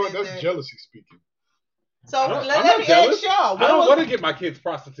himself. He You know what? said That's that- jealousy speaking. So I'm let not me jealous. ask y'all. I don't What want was, to get my kids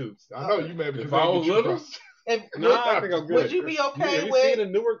prostitutes. I know you mad because If they I get was you little, prostitute. if, Nah, I think I'm good. would you be okay Have you with? seen a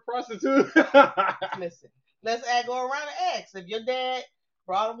Newark prostitute? Listen, let's go around and ask. If your dad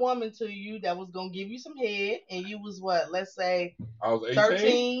brought a woman to you that was gonna give you some head, and you was what? Let's say I was 18.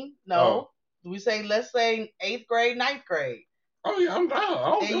 13. No, we say let's say 8th grade, 9th grade, Oh yeah, I'm down. I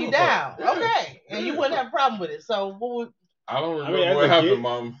don't and give you a down. fuck. Yeah. Okay, and you Yeah. wouldn't have a problem with it. So what would? I don't I remember mean, as what a happened, kid-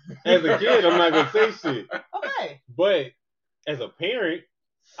 Mom. As a kid, I'm not gonna say shit. Okay. But as a parent,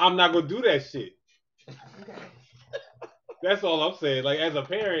 I'm not gonna do that shit. Okay. That's all I'm saying. Like as a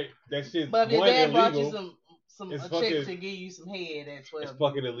parent, that shit's But if your one dad brought illegal. you some It's a fucking- chick to give you some head at 12, It's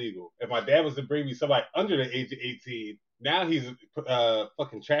fucking illegal. If my dad was to bring me somebody under the age of 18, now he's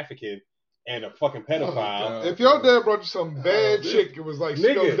fucking trafficking and a fucking pedophile. God. If your dad brought you some bad this- chick, it was like she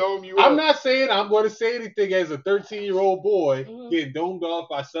Nigga, gonna dome you I'm up. not saying I'm going to say anything as a 13-year-old boy Mhm. getting domed off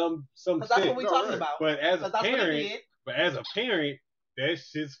by some Because that's shit. what we No, talking right. about. But as a Because that's what he parent, did. that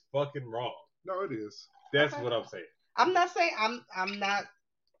shit's fucking wrong. No, it is. That's Okay. what I'm saying. I'm not saying I'm not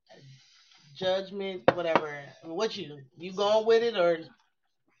judgment, whatever. What you going with it or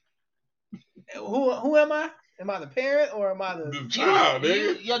Who am I? Am I the parent or am I the? The child,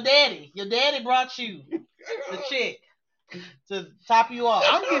 nigga. your daddy? Your daddy brought you the chick to top you off.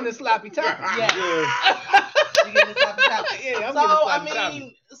 I'm getting a sloppy top. Yeah. You get the sloppy toppy. Yeah, I'm So getting a I sloppy toppy.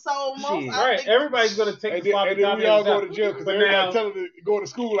 mean, so most Shit. I Right, think everybody's gonna take And the sloppy then toppy we all as go well. to jail because But everybody now- telling them to go to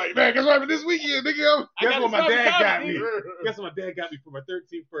school like, man, guess what happened this weekend, nigga? Guess got what a my sloppy dad toppy, got me? nigga. Guess what my dad got me for my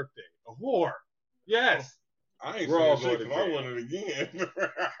 13th birthday? A whore. Yes. I ain't We're all saying shit going to 'cause I jail. want it again.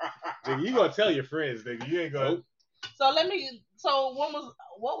 Nigga, you gonna tell your friends, nigga. You ain't gonna. Nope. so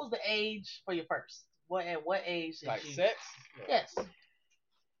what was the age for your first? At what age did Like you? sex? Yes.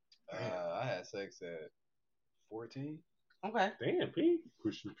 I had sex at 14. Okay. Damn, P.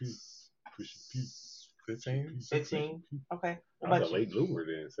 Pushing P. 15? 15. Okay. What I was about a you? late bloomer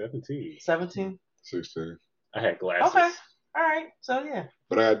then. 17. 17. 16. I had glasses. Okay. All right. So yeah.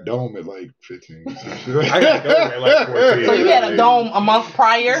 But I had dome at like 15. I got dome at like 14. So you had a dome a month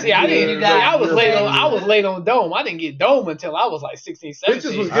prior. See, I and didn't. You got, I was you late said- on. I was late on dome. I didn't get dome until I was like 16,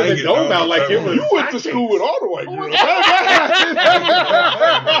 17. Bitches was I ain't giving get dome dome out like it until was. You went to school with all the white Who girls. was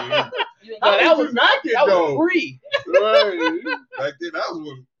Right. No, that was not get that was dome. free. Right. Back then, that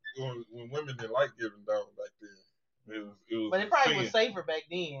was when women didn't like giving down back then. It was But it probably sin. was safer back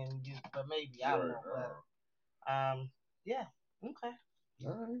then. But maybe I don't know. Right, But, yeah. Okay.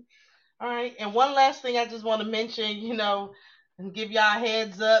 Alright. All right. And one last thing I just want to mention, and give y'all a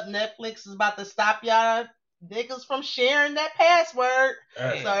heads up. Netflix is about to stop y'all niggas from sharing that password.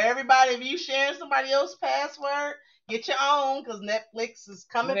 Hey. So everybody, if you sharing somebody else's password, get your own because Netflix is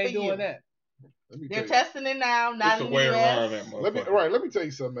coming When they for you. doing that? Let me They're tell you. testing it now, not It's a in way the around US. that Let me motherfucker. let me tell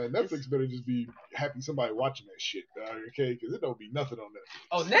you something, man. Netflix better just be happy somebody watching that shit, okay? Because it don't be nothing on Netflix.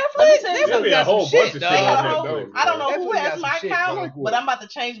 Oh, Let me Netflix. tell you Netflix something. got A whole some bunch shit, of dog. shit I on don't know. Netflix. I don't know who Netflix got has some my shit, account, bro. Like what? but I'm about to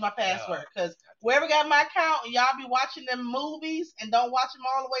change my password because whoever got my account, y'all be watching them movies and don't watch them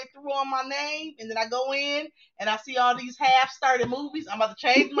all the way through on my name, and then I go in and I see all these half-started movies. I'm about to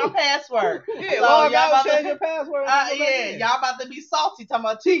change my password. Yeah, So log y'all out, about to- change your password. Yeah, y'all about to be salty talking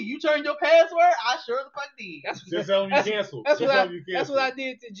about T. You changed your password? I sure the fuck did. That's Just tell them you cancel. That's Just what tell I. them you That's cancel. what I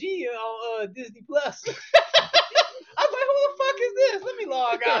did to G on Disney Plus. I was like, who the fuck is this? Let me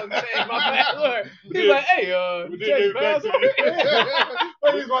log out and change my password. He's like, hey, We you did change get your back to password? you.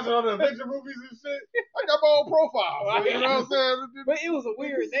 What, he's watching all the Avenger movies and shit? I got my own profile. You know what I'm saying? But it was a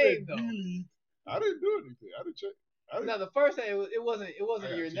weird name though. I didn't do anything. I didn't check. No, the first thing it wasn't I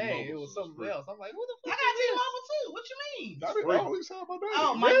got your name. T-Mobile, It was so it's something free. else. I'm like, who the I fuck got is this? T-Mobile too. What you mean? I didn't know. At least how my name.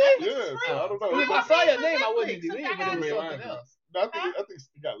 Oh, my Really? Netflix Yeah, is free. so I don't know. If I I'm saw your paying for name, I wouldn't Netflix. delete it, I but got it was it. something else. I think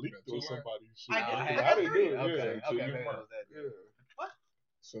it got leaked Got or two somebody. Shit. I got- I I didn't do three. it. Okay, Yeah. So okay, you maybe might- it was that. Yeah.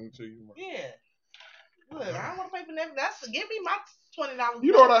 Send it to you. Mark. Yeah. Look, I don't want to pay for Netflix. Give me my $20.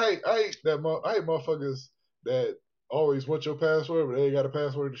 You know what I hate? I hate I hate motherfuckers that always want your password, but they ain't got a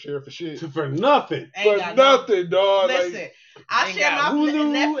password to share for shit. For nothing. Ain't For got no- nothing, dog. Listen, Like, I Ain't share got my Hulu,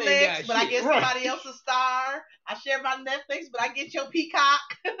 ain't Netflix, got but I shit. get Right. somebody else's Star. I share my Netflix, but I get your Peacock.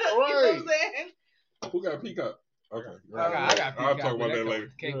 You know what I'm Right. saying? Who got Peacock? Okay. I got I'll Peacock, talk but about that comes later.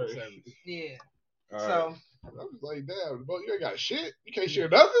 with Cable Right. service. Yeah. All right. So I was like, damn, but you ain't got shit. You can't share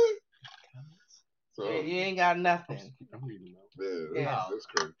nothing. So yeah, you ain't got nothing. I'm reading them out. yeah, Yeah. that's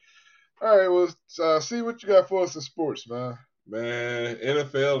crazy. All right, well, see what you got for us in sports, man. Man,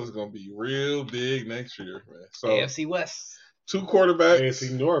 NFL is gonna be real big next year, man. So AFC West. two quarterbacks,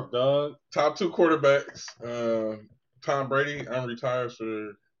 AFC North, dog. top two quarterbacks. Tom Brady unretires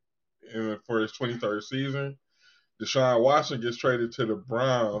for his 23rd season. Deshaun Watson gets traded to the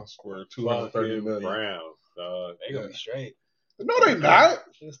Browns for $230 Fucking million. Browns, dog. They gonna be straight. No, they not.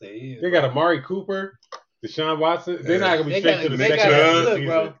 Yes, they is. They got Amari Cooper, Deshaun Watson. They're not gonna be They straight got, to the they second got half of the look, season.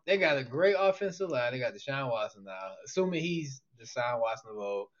 bro. They got a great offensive line. They got Deshaun Watson now, assuming he's Deshaun Watson of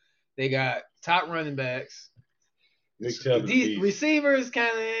old. They got top running backs. Nick Chubb is a These beast. receivers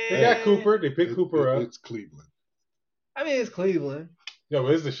kind of. They got Cooper. They picked Cooper up. It's Cleveland. I mean, it's Cleveland, Yo,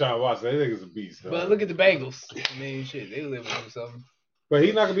 but it's Deshaun Watson. They think it's a beast, dog. but look at the Bengals. I mean, shit, they live to do something. But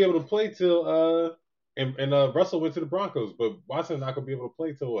he's not gonna be able to play till and Russell went to the Broncos, but Watson's not gonna be able to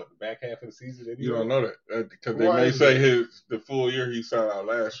play till what, the back half of the season. Anyway? You don't know that because they Why may is say it? the full year he signed out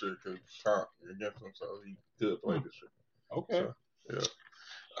last year because Tom against him, so he could play this year. Okay. So,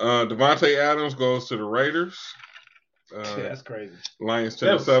 yeah. Devontae Adams goes to the Raiders. Shit, that's crazy. Lions That 10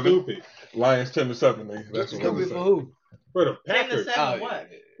 to was 7. stupid. Lions 10 to 7. That's what Stupid they for say. who? For the 10 to Packers. 7 what?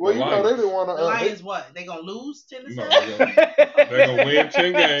 Well, The you know they didn't want The to. Lions what? They gonna lose 10 to No, 7? they're gonna win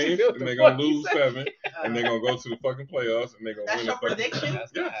 10 games What and the they're gonna fuck you lose said? 7 and they're gonna go to the fucking playoffs and they're gonna That's win your the fucking prediction?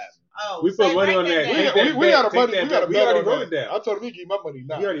 That's not Yes. happening. Oh, We put say money break on that. down. Take that we got a bet, money. take We that got a bet. We bet already on voted that. down. I told him he give my money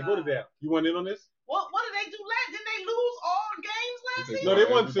now. You already voted down. You want in on this? What did they do last? Didn't they lose all games last They season? No,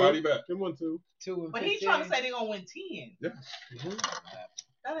 they won Everybody 2. back. They won 2. 2 and But 15. he's trying to say they're gonna win 10. Yeah.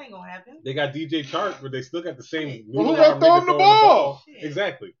 That ain't gonna happen. They got DJ Chark, but they still got the same. Well, who newbie got nigga throwing the throwing ball? Shit.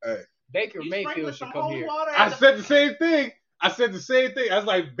 Exactly. Baker You Mayfield sprinkling should some come holy here. water I at the said the same thing. I was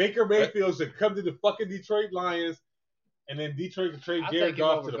like, Baker Mayfield should come to the fucking Detroit Lions, and then Detroit can trade I'll Jared take him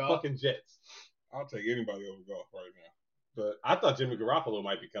Goff over to the Goff. fucking Jets. I'll take anybody over golf right now. But I thought Jimmy Garoppolo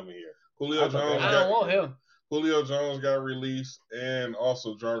might be coming here. Julio I thought Jones I that- don't want him. Julio Jones got released and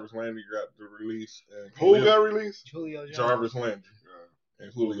also Jarvis Landry got the release and Who got released? Julio Jones. Jarvis Landry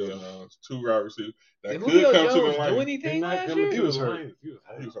and Julio Jones, 2 wide receivers that Did could Julio come to the Jones do Lions. anything He's not last coming year? to He was the hurt. Lions. He was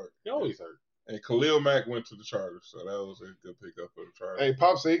hurt. He was hurt. He always hurt. And Khalil Mack went to the Chargers, so that was a good pickup for the Chargers. Hey,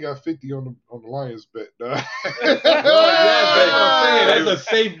 Pop say he got 50 on the Lions bet. Dog. That's a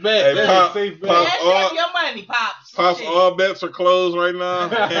safe bet. Hey, That's Pop- a safe bet. Pop- Cash all- up your money, Pops. Pops, Shit. all bets are closed right now.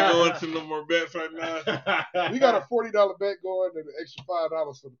 Can't go into no more bets right now. We got a $40 bet going and an extra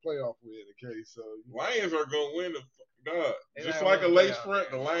 $5 for the playoff win. Okay, so Lions are gonna win the dog. They Just not like a gonna lace playoff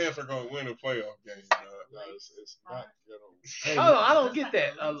front, the game. Lions are gonna win a playoff game. Dog. no, it's not. Hold on, I don't get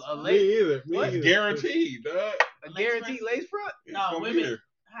that. A Me lace, either. Me What? either. It's guaranteed, dog. a guaranteed lace front? It's No, gonna be women- there.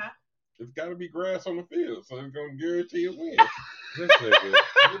 Huh? It's got to be grass on the field, so it's gonna guarantee a win. This nigga.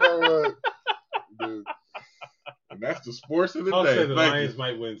 You know what? Dude, And that's the sports of the I'll day. say the Thank Lions you.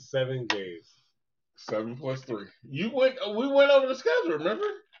 might win 7 games. 7 plus 3. We went over the schedule. Remember?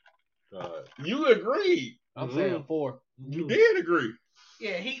 You agreed. I'm saying 4. You did agree.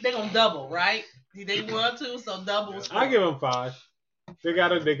 Yeah, they gonna double, right? They won 2, so double was 4. I give them 5. They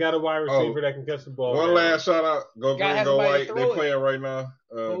got a wide receiver that can catch the ball. One man. last shout out. Go Gotta green, have go somebody white. to They throw it. playing right now.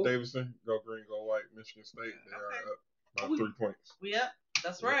 Who? Davidson. Go green, go white. Michigan State. They are up by 3 points. Yep,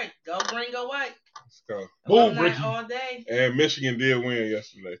 that's right. Go green, go white. Let's go. Boom, Richie. all day. And Michigan did win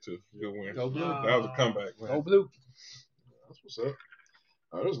yesterday too. Good win. Go blue. That was a comeback win. Go blue. that's what's up.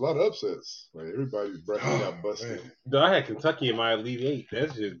 There's a lot of upsets. Like everybody's bracket got busted. Man. Dude, I had Kentucky in my Elite 8.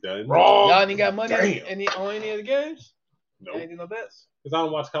 That's just done. Wrong. Y'all ain't got money Damn. on any of the games? Nope. Ain't do no bets? Because I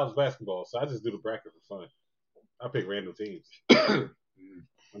don't watch college basketball, so I just do the bracket for fun. I pick random teams. I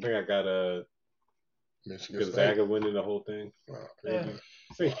think I got Michigan State. Gonzaga winning the whole thing. Yeah.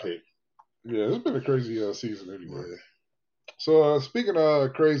 Safe pick. Yeah, it's been a crazy season anyway. Yeah. So speaking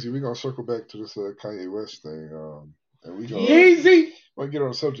of crazy, we're gonna circle back to this Kanye West thing. And we gonna Easy. get on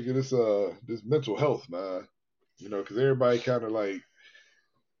the subject of this mental health, man. You know, because everybody kind of like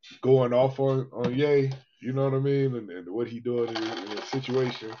going off on Ye. You know what I mean, and what he doing in his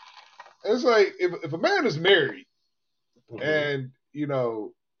situation. And it's like if a man is married and you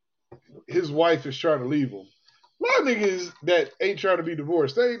know his wife is trying to leave him, a lot of niggas that ain't trying to be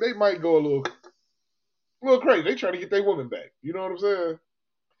divorced, they might go a little crazy. They trying to get their woman back. You know what I'm saying?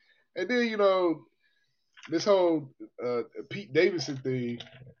 And then you know this whole Pete Davidson thing,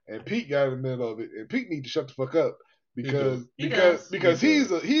 and Pete got in the middle of it, and Pete need to shut the fuck up because He does.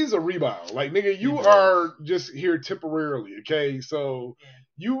 he's a rebound. Like nigga, you He does. are just here temporarily, okay? So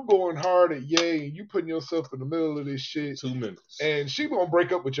you going hard at Ye, and you putting yourself in the middle of this shit. 2 minutes. And she gonna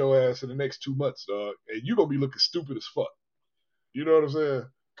break up with your ass in the next 2 months, dog. And you gonna be looking stupid as fuck. You know what I'm saying?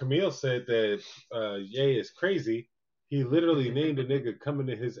 Camille said that Ye is crazy. He literally named a nigga coming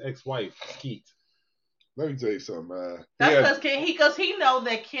to his ex-wife Skeet. Let me tell you something, man. That's because he know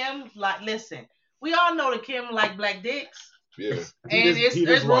that Kim like. Listen, we all know that Kim like black dicks, Yeah. and He there's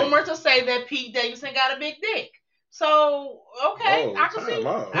just white. rumor to say that Pete Davidson got a big dick. So okay, Whoa, I can see. time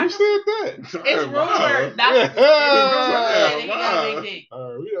out. I Who can said that? It's rumored. That's Yeah. it's rumored that he got a big dick.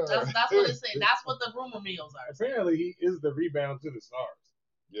 We are. That's what it said. That's what the rumor mills are. Apparently, he is the rebound to the stars.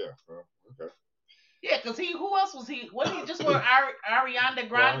 Yeah. Well, okay. Yeah, because who else was he? Wasn't he just with Ariana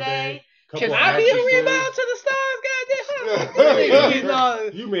Grande? Couple Can I be a actresses. rebound to the stars? Goddamn. You know,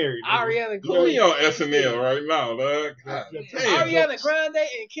 You married. nigga. Ariana Put me on Grande. SNL right now, dog. God damn. Ariana Grande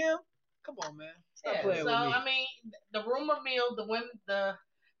and Kim. Come on, man. Stop Yeah, playing so with me. I mean, the rumor mill, the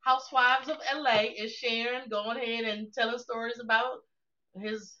housewives of LA is sharing, going ahead and telling stories about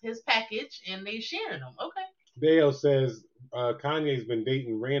his package, and they sharing them. Okay. Dale says Kanye's been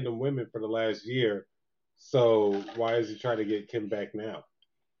dating random women for the last year, so why is he trying to get Kim back now?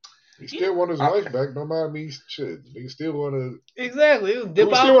 He still want his wife back. No matter me, shit. He still want to. Exactly. He He still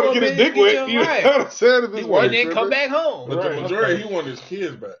want to get his dick wet. You know what I'm saying? If his wife And then come tripping. back home. But Right. the majority, he want his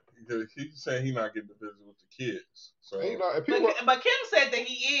kids back. Because he's saying he's not getting to visit with the kids. So, And, you know, and people, But Kim said that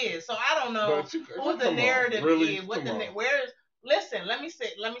he is, so I don't know But you- what the come on, narrative really? is. What Come the on. where is? Listen, let me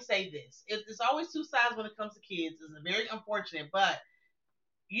say this. It's always two sides when it comes to kids. It's very unfortunate, but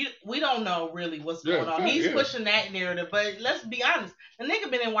we don't know really what's Yeah, going on. yeah, He's yeah. pushing that narrative, but let's be honest. The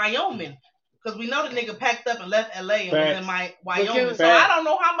nigga been in Wyoming. Because we know the nigga packed up and left LA and was in Wyoming. So I don't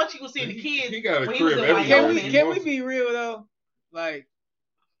know how much he was seeing the kids. He got a when he was crib in everywhere. Wyoming. Can we be real though? Like,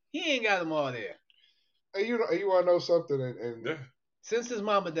 he ain't got them all there. and you want to know something? And Yeah. Since his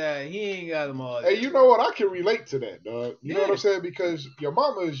mama died, he ain't got them all there. hey, you know what? I can relate to that, dog. You know what Yeah. I'm saying? Because your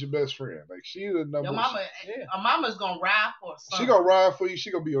mama is your best friend. Like, she's the number. Your mama, Yeah. a mama's gonna ride for a son. She gonna ride for you. She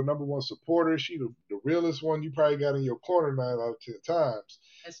gonna be your number one supporter. She the realest one you probably got in your corner 9 out of 10 times.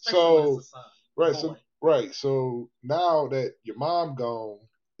 Especially when it's a son. Right. Boy. So right. So now that your mom gone,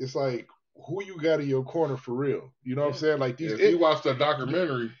 it's like who you got in your corner for real. You know what I'm saying? Like these. If you watch the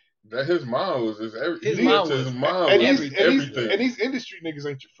documentary, that his mom was his everything. His mom was Everything. And these industry niggas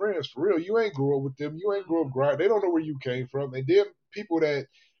ain't your friends for real. You ain't grew up with them. You ain't grew up grind. They don't know where you came from. And then people that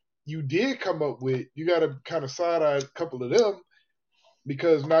you did come up with, you got to kind of side eye a couple of them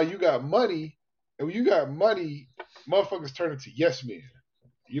because now you got money, and when you got money, motherfuckers turn into yes men.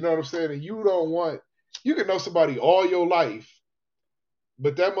 You know what I'm saying? And you don't want. You can know somebody all your life,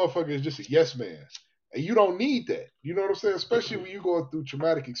 but that motherfucker is just a yes man. And you don't need that. You know what I'm saying? Especially when you're going through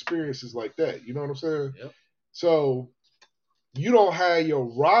traumatic experiences like that. You know what I'm saying? Yep. So you don't have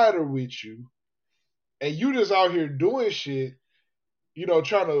your rider with you, and you just out here doing shit, you know,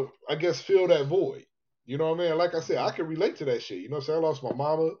 trying to, I guess, fill that void. You know what I mean? Like I said, I can relate to that shit. You know what I'm saying? I lost my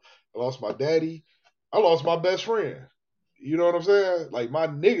mama. I lost my daddy. I lost my best friend. You know what I'm saying? Like my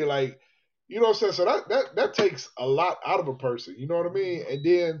nigga, like, you know what I'm saying? So that takes a lot out of a person. You know what I mean? And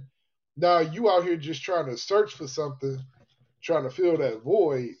then now you out here just trying to search for something, trying to fill that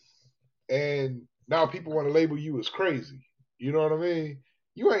void, and now people want to label you as crazy. You know what I mean?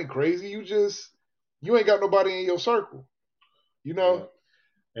 You ain't crazy. You ain't got nobody in your circle. You know?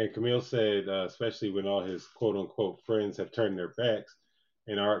 And Camille said, especially when all his quote unquote friends have turned their backs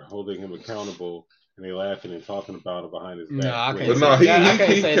and aren't holding him accountable, and they laughing and talking about it behind his back. No, I can't But say no, that. I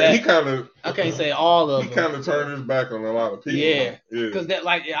can't say that. he kind of I can't say all of he them. kind of turned his back on a lot of people. Yeah. yeah. Because that,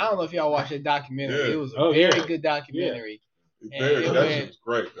 like, I don't know if y'all watched that documentary. Yeah. It was a Oh, very yeah. good documentary. Very, and that it shit was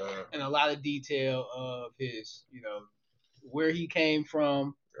great. And a lot of detail of his, you know, where he came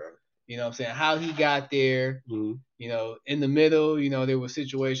from, Yeah. you know what I'm saying, how he got there, Mhm. you know, in the middle, you know, there were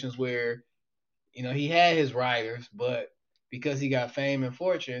situations where, you know, he had his riders, but because he got fame and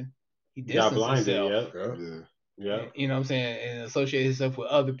fortune, he Got distanced blinded, himself. yeah. Yeah. Yeah. You know what I'm saying, and associated himself with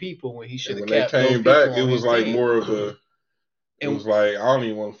other people when he should And have when they kept those came people back, on it was his like team. more of a. It And- was like I don't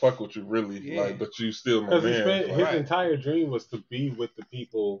even want to fuck with you, really. Yeah. Like, but you still my Because man. his Like, entire dream was to be with the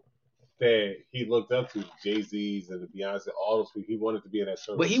people that he looked up to, Jay-Z's and the Beyonce, all those people. He wanted to be in that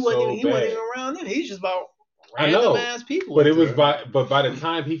circle. But he so wasn't even bad. around them. He's just about I know, random ass people. But it was by the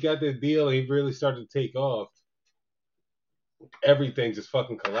time he got the deal, he really started to take off. Everything just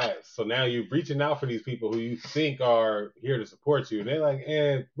fucking collapsed. So now you're reaching out for these people who you think are here to support you, and they're like,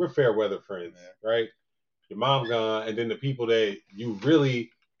 we're fair weather friends, right? Your mom gone, and then the people that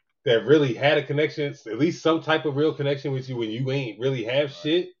really had a connection, at least some type of real connection with you when you ain't really have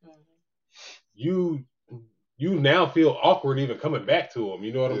shit, you now feel awkward even coming back to them.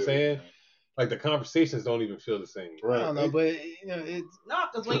 You know what I'm saying? Like the conversations don't even feel the same. I don't know, but you know, it's No,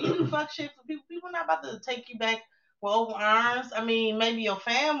 because when you do fuck shit for people not about to take you back with open arms. I mean, maybe your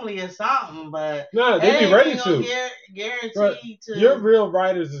family or something, but No, they be ready to. Guaranteed Right. to. Your real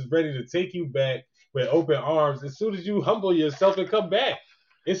writers is ready to take you back with open arms as soon as you humble yourself and come back.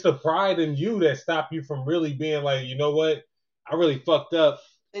 It's the pride in you that stop you from really being like, you know what? I really fucked up.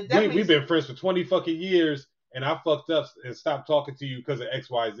 We've been friends for 20 fucking years. and I fucked up and stopped talking to you because of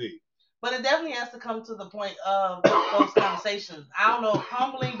XYZ. But it definitely has to come to the point of those conversations. I don't know if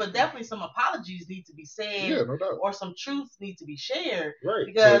humbling, but definitely some apologies need to be said, Yeah, no doubt. or some truths need to be shared. Right.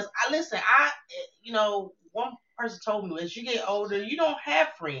 Because one person told me, as you get older, you don't have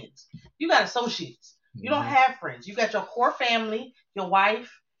friends. You got associates. You don't have friends. You got your core family, your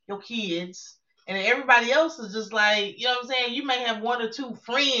wife, your kids, and everybody else is just like, you know what I'm saying? You may have one or two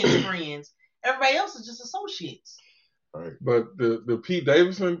friends. Everybody else is just associates. Right. But the Pete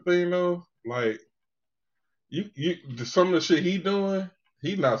Davidson thing though, like some of the shit he doing,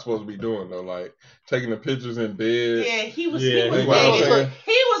 he's not supposed to be doing though. Like taking the pictures in bed. Yeah, he was Yeah, begging. like-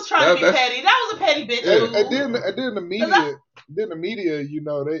 He was trying to be That's- petty. That was a petty bitch move. And then the media, you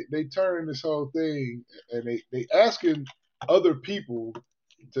know, they turn this whole thing and they asking other people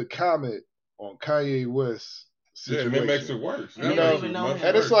to comment on Kanye West's Yeah, situation. and it makes it worse. And they don't even know him.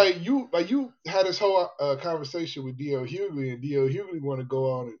 And it's like you had this whole conversation with D.L. Hughley, and D.L. Hughley want to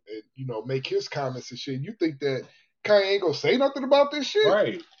go on and you know make his comments and shit. You think that Kanye ain't gonna say nothing about this shit,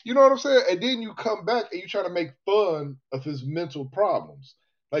 Right. You know what I'm saying? And then you come back and you try to make fun of his mental problems.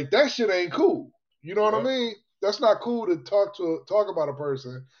 Like that shit ain't cool. You know what I mean? That's not cool to talk about a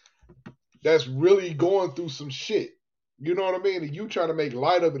person that's really going through some shit. You know what I mean? And you trying to make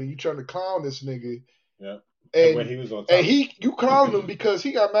light of it, and you trying to clown this nigga. Yeah. And when he was on top. and you clowned him because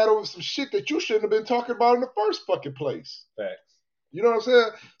he got mad over some shit that you shouldn't have been talking about in the first fucking place. Facts. You know what I'm saying?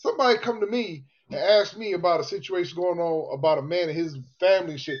 Somebody come to me and ask me about a situation going on about a man and his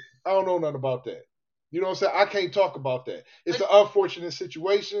family and shit. I don't know nothing about that. You know what I'm saying? I can't talk about that. It's an unfortunate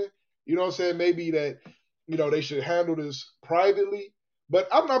situation. You know what I'm saying? Maybe that, you know, they should handle this privately. But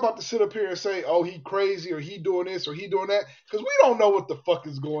I'm not about to sit up here and say, oh, he crazy or he doing this or he doing that. Because we don't know what the fuck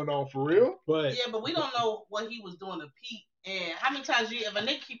is going on for real. But Yeah, but we don't know what he was doing to Pete. And how many times if a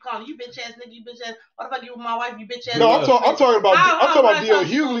nigga keep calling you bitch ass nigga, you bitch ass, what the fuck you with my wife, you bitch ass. No, I'm talking about D.L.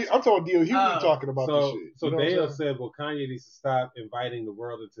 many Hughley. I'm talking about D.L. Hughley talking about this so shit. so You know what I'm Dale saying? said, well, Kanye needs to stop inviting the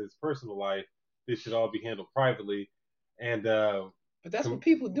world into his personal life. This should all be handled privately. And But that's what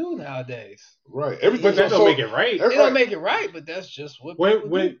people do nowadays. Right. but Everything's that don't make it right. They don't make it right, but that's just what people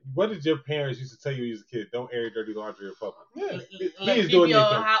do. What did your parents used to tell you as a kid? Don't air your dirty laundry in public. Let He's keep doing your the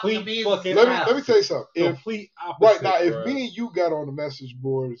house, your complete business fucking house. Let me tell you something. If complete opposite. right now, if bruh. me and you got on the message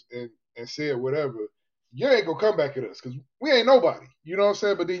boards and said whatever, you ain't gonna come back at us because we ain't nobody. You know what I'm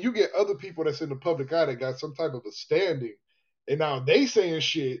saying? But then you get other people that's in the public eye that got some type of a standing, and now they saying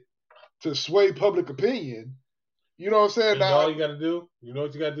shit to sway public opinion. You know what I'm saying? And Now, all you gotta do, you know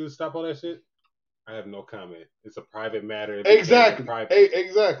what you gotta do to stop all that shit? I have no comment. It's a private matter. It became exactly, private.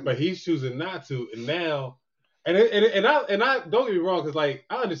 exactly. But he's choosing not to, and now, and I don't get me wrong, because like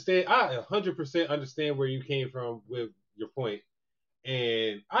I 100% understand where you came from with your point,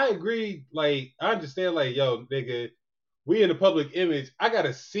 and I agree. Like I understand, like yo, nigga, we in the public image. I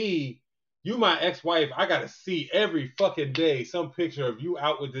gotta see you, my ex-wife. I gotta see every fucking day some picture of you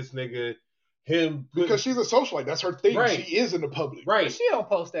out with this nigga. Him Because she's a socialite. That's her thing. Right. She is in the public. right. But she don't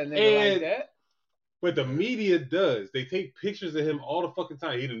post that nigga like that. But the media does. They take pictures of him all the fucking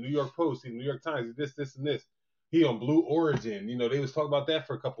time. He the New York Post, he the New York Times, he this, and this. He on Blue Origin. You know, they was talking about that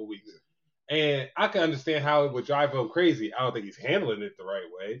for a couple weeks. And I can understand how it would drive him crazy. I don't think he's handling it the right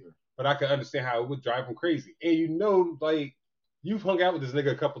way, but I can understand how it would drive him crazy. And you know, like, you've hung out with this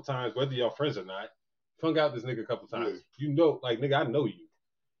nigga a couple times, whether y'all friends or not. You've hung out with this nigga a couple times. Yeah. You know, like, nigga, I know you.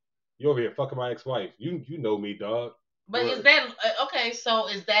 You over here fucking my ex-wife. You know me, dog. But is that okay? So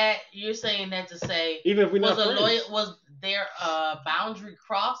is that you're saying that to say Even if we're not was friends. was there a boundary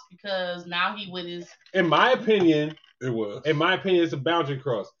crossed because now he with his In my opinion, It was. it's a boundary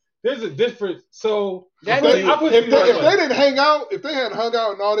cross. There's a difference. So That If nigga- I put they, it this if way. they didn't hang out, if they hadn't hung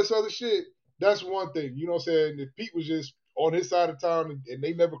out and all this other shit, that's one thing. You know what I'm saying? If Pete was just on his side of town and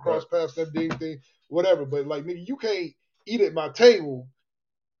they never crossed paths, never did anything, whatever. But like, nigga, you can't eat at my table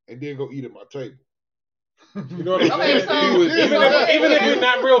and then go eat at my table. You know what I'm Okay, saying? so- He was- even if we're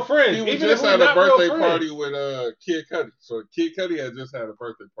not real friends. He was even just if we're at a not real birthday friends. party with Kid Cudi. So Kid Cudi had just had a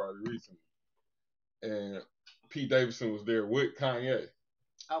birthday party recently, and Pete Davidson was there with Kanye,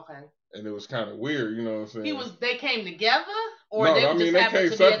 okay. and it was kind of weird. You know what I'm saying? They came together or No, they I mean, just they happened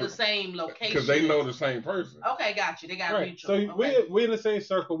came to be at the separate. same location Because they know the same person. Okay, got you. They got Right. mutual. So Okay. we in the same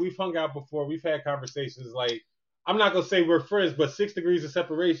circle. We've hung out before. We've had conversations. Like, I'm not gonna say we're friends, but 6 degrees of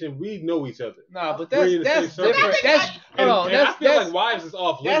separation. We know each other. Nah, but We're in that's the same different. circle. That's hold on. And I That's feel that's like wives is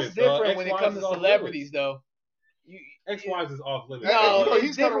off that's limits. dog. different when it Ex-wives comes is to off celebrities, though. Ex-wives is off limits. Yeah, No, you know, it's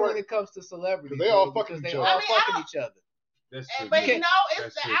he's kinda different right. when it comes to celebrities. They all though, fucking because each they other. all I mean, I fucking don't- each other. That's true. But too. you know,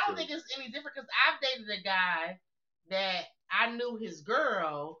 That's I true, don't too. think it's any different because I've dated a guy that I knew his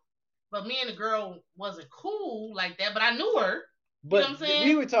girl, but me and the girl wasn't cool like that. But I knew her. But what I'm saying?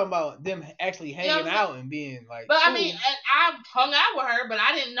 we were talking about them actually hanging what I'm out and being like. But cool. I mean, I hung out with her, but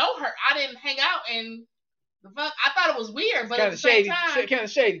I didn't know her. I didn't hang out, and the fuck, I thought it was weird. But at the same time, kind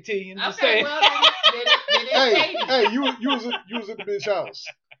of shady to you. I'm just okay, saying. well, then it's shady. Hey, you was at the bitch house.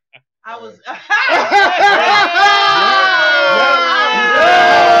 I was.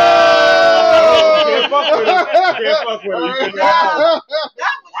 Can't fuck with her. Can't fuck with her.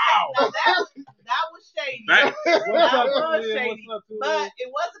 That was shady. What's That up, was Julian? shady. What's up, Julian? But it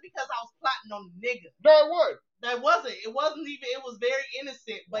wasn't because I was plotting on the nigga. No, it wasn't. That wasn't. It wasn't even. It was very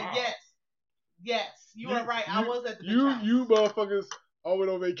innocent. But yes, you are right. I was at the bitch house. You motherfuckers all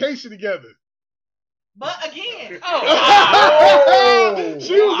went on vacation together. But again,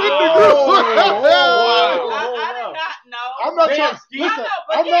 She was in the group. I did not know. I'm not trying. Listen,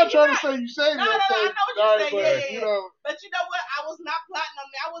 I'm not trying to say you shady. No, I know what you're saying. Yeah. know. But you know what? I was not plotting on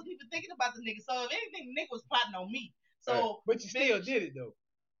that. I wasn't even thinking about the nigga. So if anything, the nigga was plotting on me. So, but you still did it though.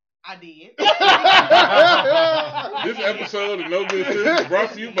 I did. This episode of No Good Sis is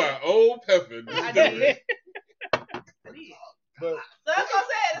brought to you by Old Pepper. I did. But So that's what I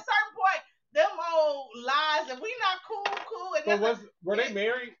said. At a certain point, them old lies, and we not cool. And Were they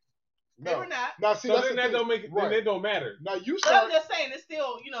married? they were not. now, see, So that's then the that thing. don't make it. Right. Then it don't matter. Now you But I'm start. just saying, it's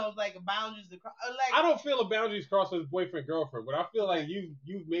still, like boundaries. Like I don't feel a boundaries cross with boyfriend girlfriend, but I feel like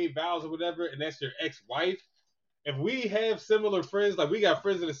you've made vows or whatever, and that's your ex-wife. If we have similar friends, like we got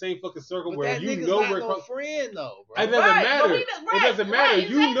friends in the same fucking circle But where that you nigga's know not we're no cross. friend though, bro. It doesn't Right, matter. but It doesn't matter. right,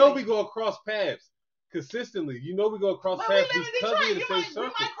 You know exactly. we go across paths consistently. You know we go across But we paths live in because we're in the Detroit. same We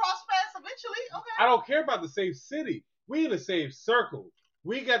circle. might cross paths eventually. Okay. I don't care about the same city. We in the same circle.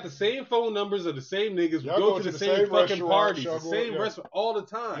 We got the same phone numbers of the same niggas. We Y'all go go to to the the same same fucking restaurants, parties, y'all the go- same yeah. restaurant all the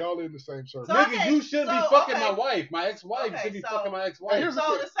time. Y'all in the same circle. So, Nigga, okay, you shouldn't be so, fucking okay. my wife. My ex-wife Okay, should be so- fucking my Hey, ex-wife. here's the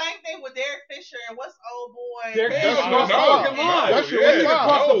So thing. the same thing with Derek Fisher and what's old boy? Derek That's Fisher your crossed the style. fucking line. That's your That nigga style.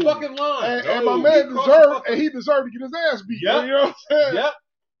 crossed the No. fucking line. And my No, man he crossed the deserved, fucking- and he deserved to get his ass beat. Yep. You know what I'm saying?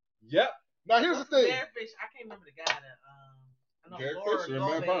 Yep. Now here's What's the thing. Derek Fisher? I can't remember the guy that. I know Derek Laura Fisher and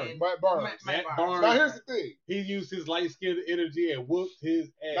Matt Goldman Barnes. and- Matt Barnes. Matt Barnes. Barnes. Now here's the thing. He used his light-skinned energy and whooped his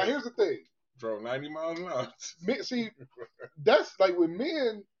ass. Now here's the thing. Drove 90 miles an hour. See, that's like when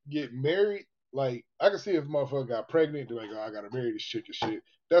men get married. Like I can see if a motherfucker got pregnant, they're like, "Oh, I gotta marry this chick and shit."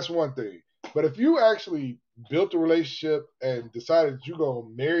 That's one thing. But if you actually built a relationship and decided that you gonna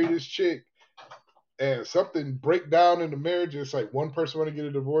marry this chick, and something break down in the marriage, it's like one person want to get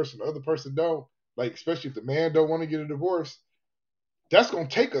a divorce and the other person don't. Like especially if the man don't want to get a divorce, that's gonna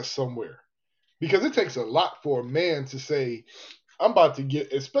take us somewhere. Because it takes a lot for a man to say, I'm about to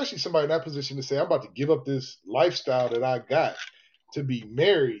get, especially somebody in that position to say, I'm about to give up this lifestyle that I got to be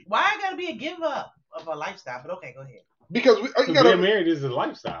married. Why I gotta be a give up of a lifestyle? But okay, go ahead. Because you gotta, being married is a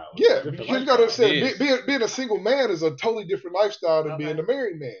lifestyle. It's a yeah, different because you gotta lifestyle. understand, being a single man is a totally different lifestyle than Okay. being a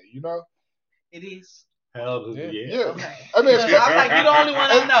married man. You know? It is. Hell, yeah. Yeah. Okay. I mean, Because I was like, you're the only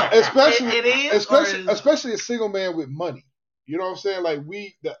one I know. Especially- it is. especially a single man with money. You know what I'm saying? Like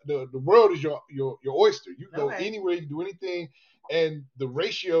the world is your oyster. You go Okay. anywhere, you can do anything, and the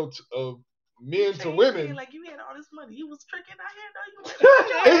ratio of men to You women. saying like you had all this money, you was tricking. I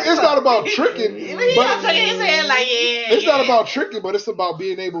had no, you. It's not about tricking, He but was shaking his head like, yeah. it's not about tricking, but it's about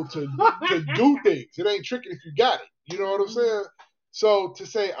being able to do things. It ain't tricking if you got it. You know what I'm saying? So to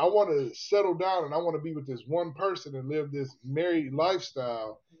say I want to settle down and I want to be with this one person and live this married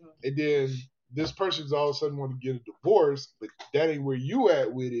lifestyle, and then this person's all of a sudden want to get a divorce, but that ain't where you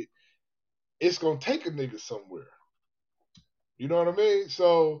at with it. It's gonna take a nigga somewhere. You know what I mean?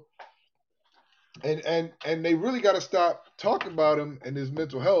 So, and they really got to stop talking about him and his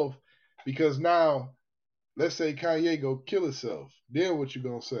mental health, because now, let's say Kanye go kill himself, then what you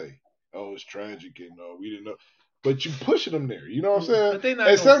gonna say? Oh, it's tragic and we didn't know. But you pushing them there. You know what I'm saying? But they not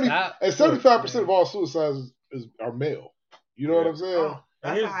And gonna stop. 75% of all suicides are male. You know what I'm saying? Oh,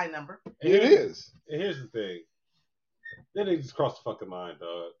 that's a Here's- high number. It is. And here's the thing. Then they just cross the fucking line,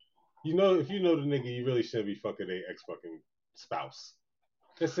 dog. You know, if you know the nigga, you really shouldn't be fucking their ex-fucking spouse.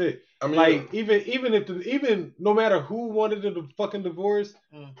 That's it. I mean, Like, even no matter who wanted the fucking divorce,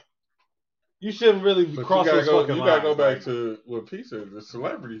 Mm. you shouldn't really but cross you those gotta fucking go lines. back like- to what P said, the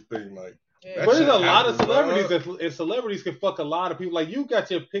celebrity thing. Like, Yeah. But there's a shit lot of happens, celebrities dog. and celebrities can fuck a lot of people. Like, you got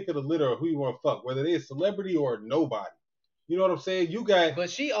your pick of the litter of who you want to fuck, whether it's celebrity or nobody. You know what I'm saying? You got But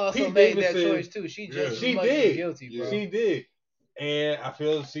she also Pete made that Davidson- choice too. She just She as much as did. guilty, bro. She did, and I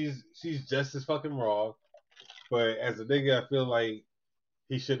feel she's just as fucking wrong. But as a nigga, I feel like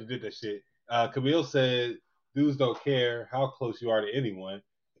he should have did that shit. Camille said, "Dudes don't care how close you are to anyone.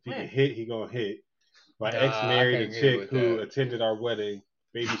 If he Man. can hit, he gonna hit." My Nah, ex I married can't a agree chick with who that. attended our wedding.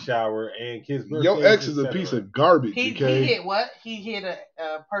 baby shower, and kids' birthdays. Your ex is a etc. piece of garbage, He okay? hit what? He hit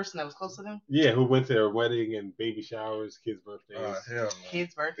a person that was close to them. Yeah, who went to their wedding and baby showers, kids' birthdays. Hell no.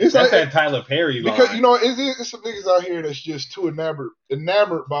 Kid's birthday. It's That's like that Tyler Perry line. because you know it's some niggas out here that's just too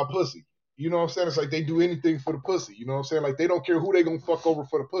enamored by pussy. You know what I'm saying? It's like they do anything for the pussy. You know what I'm saying? Like they don't care who they gonna fuck over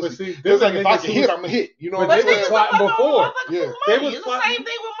for the But pussy. see, It's there's like a if I niggas can who- hit, I'm gonna hit. You know But what I'm they was saying? plotting before. Yeah. They was it's the plotting- same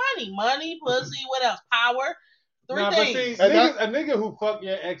thing with money, pussy. What else? Power. Three Nah, but see, things. And a nigga who fuck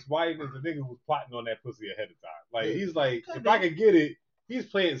your ex-wife is a nigga who's plotting on that pussy ahead of time. Like Yeah. he's like, Could if be. I could get it, he's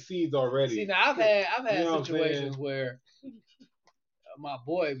planting seeds already. See, now I've had You know what I'm situations saying? where my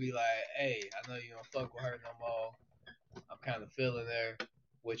boy be like, "Hey, I know you don't fuck with her no more. I'm kind of feeling her.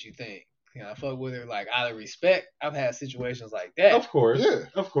 What you think? Can I fuck with her like out of respect?" I've had situations like that. Of course, Yeah.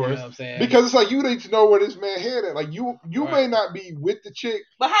 of You course. know what I'm saying? Because it's like you need to know where this man head at. Like you Right. may not be with the chick.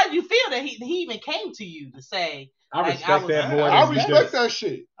 But how do you feel that he even came to you to say, I Like, respect I was- that more. I than respect just- that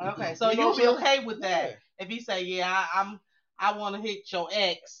shit. okay, so You know you'll what be I'm okay with that Yeah. if he say, yeah, I want to hit your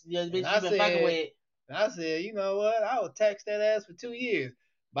ex, the bitch I you been fucking said- with. And I said, you know what? I will text that ass for 2 years.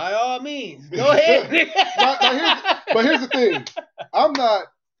 By all means, go ahead. But here's the thing. I'm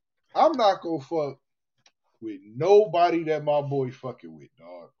not gonna fuck with nobody that my boy fucking with,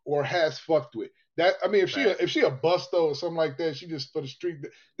 dog, or has fucked with. That I mean, if she a busto or something like that, she just for the street.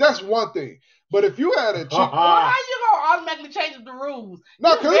 That's one thing. But if you had a chick, Well, how you gonna automatically change the rules?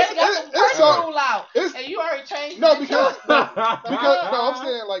 no, You because barely got the it's first all rule out, it's and you already changed no it. because no, I'm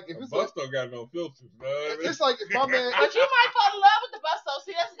saying like if it's like, Busto got no filters, man. it's like if my man. But you might fall in love with the busto.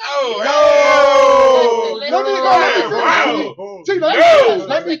 See, that's Oh, no! Listen, Let me listen. go. Let me finish. Wow. See, let me No. finish.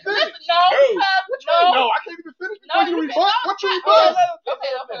 Let me finish. Listen, no, No. because What you mean? No, I can't even finish before you rebut. What you rebut?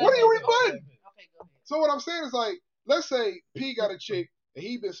 Okay. What are you rebutting? Okay, go ahead. So what I'm saying is like, let's say P got a chick and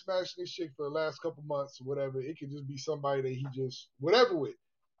he been smashing this chick for the last couple months or whatever. It could just be somebody that he just whatever with.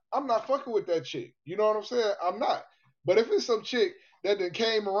 I'm not fucking with that chick. You know what I'm saying? I'm not. But if it's some chick that then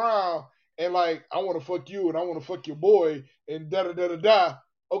came around and like, I want to fuck you and I want to fuck your boy and da da da da da.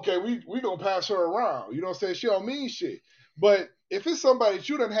 Okay, we gonna pass her around. You know what I'm saying? She don't mean shit. But if it's somebody that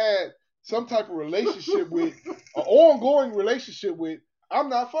you done had some type of relationship with, an ongoing relationship with, I'm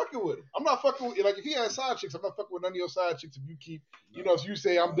not fucking with him. I'm not fucking with like if he has side chicks, I'm not fucking with none of your side chicks if you keep, you know, if you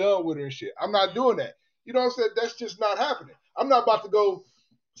say I'm done with her and shit. I'm not doing that. You know what I'm saying? That's just not happening. I'm not about to go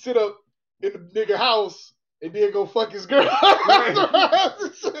sit up in the nigga house and then go fuck his girl. You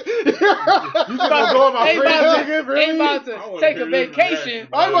just gonna go on my They friend, about to- nigga? They Really? about I to wanna take a hear this vacation. reaction.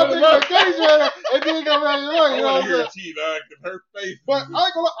 I'm about to take a vacation and then go around your way. I You know what want I'm to hear saying? T-Dog in her face. But I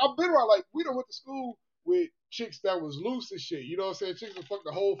ain't gonna lie, I've been around, like, we done went to school with chicks that was loose and shit. You know what I'm saying? Chicks that fuck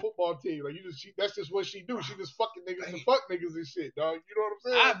the whole football team. Like, that's just what she do. She just fucking niggas and fuck niggas and shit, dog. You know what I'm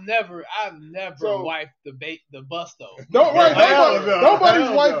saying? I've never So- wiped the busto. No, right. Hell Nobody, no. nobody's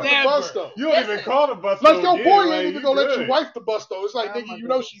Hell wiping no. the Never. busto. You don't even call the busto. Like, your again, boy like, ain't even you gonna let you good. wipe the busto. It's like, Oh nigga, my you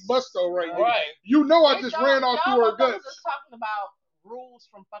know she goodness. busto right nigga. Right. You know I And just y'all- ran off through her y'all motherfuckers guts. is talking about rules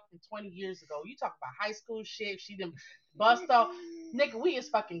from fucking 20 years ago. You talk about high school shit. She done bust off. Nigga, we is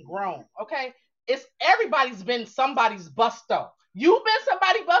fucking grown, okay? It's everybody's been somebody's busto. You've been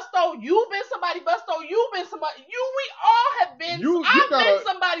somebody busto. You've been somebody busto. You've been somebody. We all have been. You I've gotta- been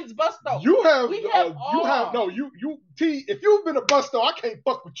somebody's busto. You have, We have you have, all. no, you, T, if you've been a busto, I can't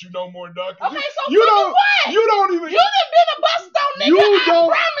fuck with you no more, dog. 'Cause Okay, so you fucking don't, what? you don't even, You done been a busto, nigga. You I don't-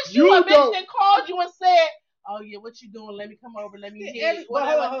 promise you you, a bitch don't- that called you and said, "Oh yeah, what you doing? Let me come over. Let me Yeah, hit." but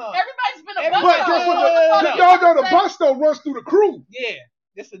Whatever. hold on. Everybody's been a Everybody- busto. but guess what? No, no, Y'all know the busto runs through the crew. Yeah,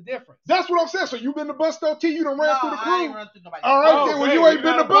 that's the difference. That's what I'm saying. So you been the busto, T, you done ran through the I crew. ain't run through nobody. All right, Oh, then, well, okay, you ain't you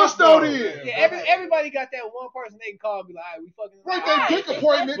been the not a busto. busto then. Yeah, everybody got that one person they can call and be like, all right, we fucking Right, Right. that dick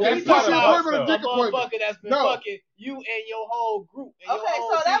appointment, That's that not pussy a appointment, busto. a dick a appointment. motherfucker that's been No. fucking you and your whole group. And your Okay,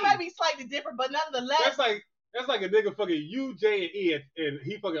 whole so that team. might be slightly different, but nonetheless, That's like a nigga fucking you, Jay, and E, and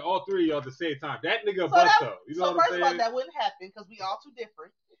he fucking all three of y'all at the same time. That nigga a So that- busto. You know so what I'm first saying? of all, that wouldn't happen because we all too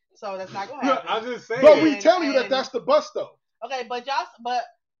different. So that's not gonna Look, happen. I'm just saying. But we telling you that and- that's the busto. Okay, but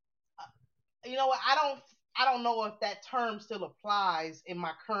you know what? I don't know if that term still applies in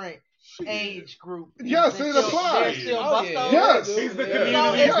my current age group. Yes, There's it still- applies. There's still Oh, yeah. bustos. Yes. He's the Yeah.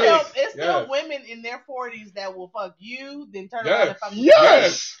 community So bitch. it's still Yes. women in their 40s that will fuck you, then turn Yes. around and fuck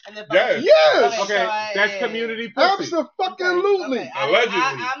Yes. and then fuck Yes. Yes. Okay. Okay, So, that's yeah. community pussy. Absolutely. Okay. Allegedly.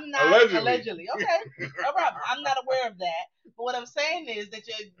 I'm not Allegedly. Okay, no problem. I'm not aware of that. But what I'm saying is that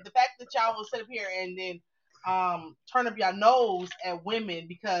the fact that y'all will sit up here and then turn up your nose at women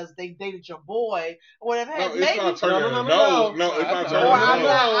because they dated your boy or whatever. No, it's maybe not turning No, no, no, no, no, no, it's not that's turning or not- I'm no.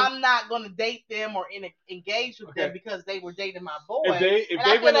 not, I'm not gonna date them or engage with them Okay. because they were dating my boy. If they and I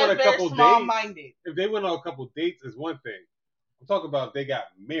feel went on that's a very couple dates, small-minded. if they went on a couple dates is one thing. I'm talking about they got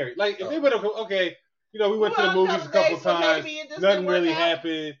married. Like if they would have, okay, you know, we went to the Well, movies a couple so times, maybe it just nothing didn't work really out.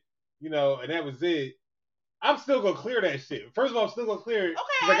 happened, you know, and that was it. I'm still gonna clear that shit. First of all, I'm still gonna clear it Okay,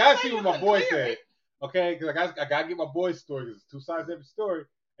 because I I gotta say see you what my can boy clear said. it. Okay, because I gotta get my boy's story because it's two sides to every story.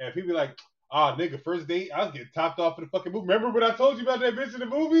 And people be like, "Ah, nigga, first date, I was getting topped off in the fucking movie. Remember when I told you about that bitch in the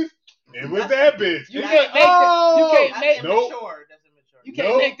movies? It was that bitch. You That's- can't make that. You can't That's make. Nope. immature. That's immature. You can't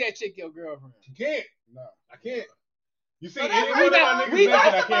Nope. make that chick your girlfriend. You can't. No. I can't. You see, So any that's one of my right. niggas We mentioned,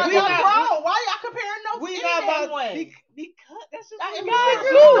 I That's can't about we fuck your with. not- grown. Why y'all comparing notes We any not damn about way? because that's just That what is we my do.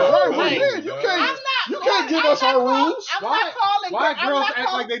 rules. Right, well, Like, yeah, you I'm can't. not. You can't give I'm us not our calling- rules. I'm Why- not calling. Why I'm girls not act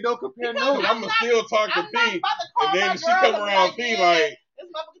calling- like they don't compare because notes? I'ma still talk to I'm not P, about to call and then my she girl come and be around like, P yeah, like this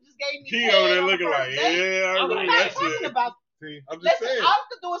motherfucker just gave me P head over there on the looking first like, date. yeah, I I'm remember not that talking shit. about. See, I'm just Listen, saying. all I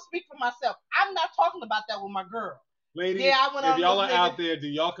can do is speak for myself. I'm not talking about that with my girl. ladies, Yeah, I went if on y'all are this out nigga. there, do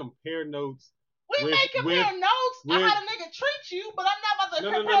y'all compare notes? We With- may compare notes on with- how the nigga treat you, but I'm not about to No,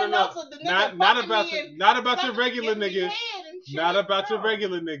 no, no, compare no, no. notes of the nigga Not fucking about me your, and not about your sucking- regular giving me nigga. head and shit. Not about your No.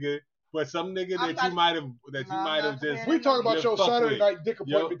 regular nigga, but some nigga I'm that you not- might have No, I'm not just. comparing We talking about Just your fuck Saturday with. night dick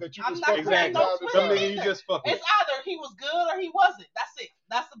Yo, appointment that you I'm just not fucked with comparing from Exactly. notes time with to Some time. nigga you just fuck with. It's either he was good or he wasn't. That's it.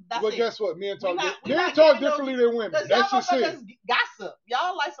 That's But it. guess what? Men talk We men not talk giving no- differently than women. Cause y'all That's just it. motherfuckers gossip.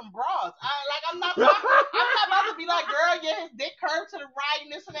 Y'all like some bras. I'm not about to be like, girl, yeah, his dick curved to the right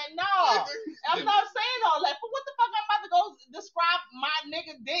and this and that. No, I'm not saying all that. But what the fuck I'm about to go describe my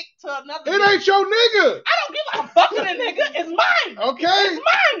nigga dick to another? It bitch? ain't your nigga. I don't give a. I'm fucking a nigga. It's mine. Okay? It's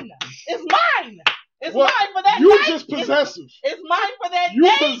mine. It's mine. It's What? mine for that You night. just possessive. It's mine for that You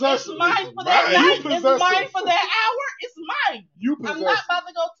day. possessive. It's mine It's for that mine. You night. It's possessive. mine for that hour. It's mine. You I'm not possessive. about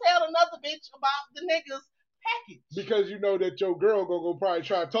to go tell another bitch about the nigga's package. Because you know that your girl gonna go probably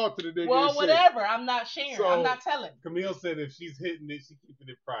try to talk to the nigga Well, and shit. whatever. I'm not sharing. So- I'm not telling. Camille said if she's hitting it, she keeping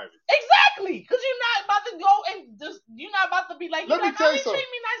it private. Exactly. Because you're not about to go and just, you're not about to be like, Let me like, tell oh, you he something.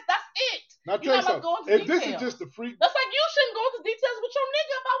 treat me nice. That's it. Now You're tell you not about to go something. into If this is details. just a freak, That's like you shouldn't go into details with your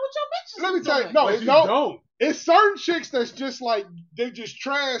nigga about what your bitch is Let me doing. tell you, no, But it's you no. don't. It's certain chicks that's just like they just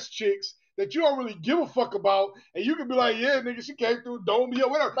trash chicks that you don't really give a fuck about, and you can be like, yeah, nigga, she came through, don't be or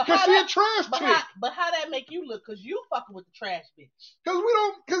whatever, But because how she a that- trash chick. But how that make you look? Because you fucking with the trash bitch.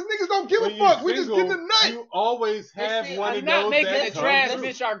 Because niggas don't give When a you fuck. We just single, getting the nut. You always have Listen, one I'm of not those making that the come trash through.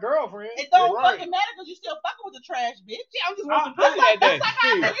 bitch our girlfriend. It don't Right. fucking matter because you still fucking with the trash bitch. Yeah, I'm just want some I- pussy that day. That's like how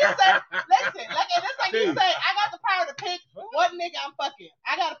when you say, listen, like it's like you See. say, I got the power to pick what nigga I'm fucking.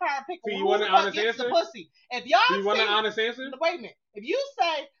 I got the power to pick See, you who want the an fuck honest gets the answer? pussy. If y'all Do you want see, an honest answer? wait a minute. If you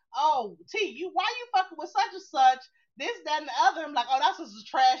say, oh, T, why you fucking with such and such, this, that, and the other, I'm like, oh, that's just a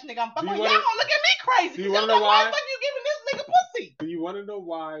trash nigga I'm fucking Do you with. wanna- Y'all gonna look at me crazy. do you 'cause y'all wanna know like, why why? the fuck you giving this nigga pussy? Do you want to know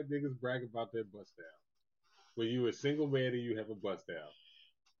why niggas brag about their bust down? When you a single man and you have a bust down,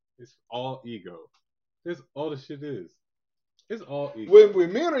 it's all ego. That's all the shit is. It's all ego.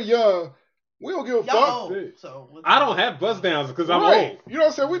 When men are young, we don't give a Y'all fuck. old, it. so I don't have bust downs because I'm Right. old. You know what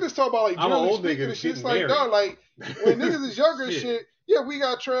I'm saying? We just talk about like I'm an generally old speaking nigga and shit. It's getting like, married. dog, like when niggas is younger and Shit. shit, yeah, we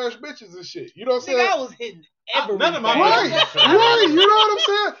got trash bitches and shit. You know what I'm Nigga, saying? I was hitting everything. None of my Right, bitches. right. You know what I'm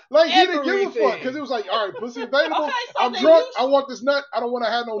saying? Like he didn't give a fuck Everything. because it was like, all right, pussy available. Okay, so I'm then drunk. you- I want this nut. I don't want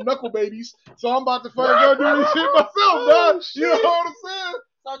to have no knuckle babies. So I'm about to fucking go do this shit myself, dog. You know what I'm saying?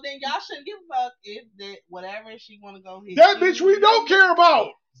 So then y'all shouldn't give a fuck if that whatever she want to go hit. That you. bitch we don't care about.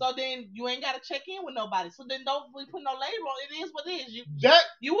 So then you ain't gotta check in with nobody. So then don't we put no label on it. Is what it is. That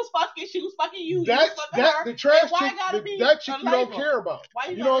You was fucking, she was fucking you. You was that fucking that her. the trash And why chick, gotta be that chick a you don't label? care about. Why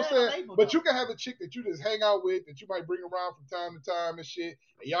You you know gotta what I'm have a saying? label, But though? you can have a chick that you just hang out with, that you might bring around from time to time and shit,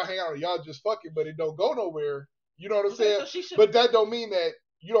 and y'all hang out, and y'all just fucking, but it don't go nowhere. You know what I'm Okay, saying? so she should. But that don't mean that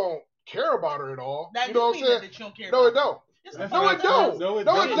you don't care about her at all. that You know do what I'm mean saying? that you don't care. No, it about don't. Yes, That's the No, fuck it it don't. does. No, it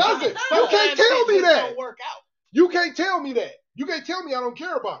No, it doesn't. doesn't. It You does. can't tell me Shit just that. don't work out. You can't tell me that. You can't tell me I don't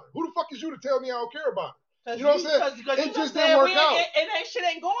care about her. Who the fuck is you to tell me I don't care about her? You know what I'm saying? Because It you just said didn't work we out. It ain't shit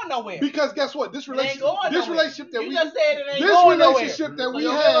ain't going nowhere. Because guess what? This It ain't relationship, going this nowhere. relationship that you we, just said it ain't this going relationship nowhere. that So we you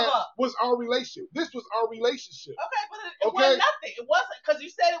don't had give a fuck. was our relationship. This was our relationship. Okay, but it Okay. wasn't nothing. It wasn't because you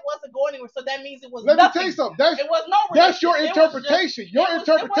said it wasn't going anywhere. So that means it was Let me nothing. tell you something. That's It was no. that's your relationship. It was just- interpretation. Your it was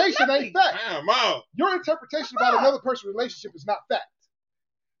interpretation ain't nothing. fact. Damn, mom. Your interpretation about another person's relationship is not fact.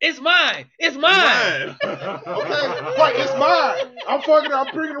 It's mine. It's mine. Okay, right? It's mine. I'm fucking her.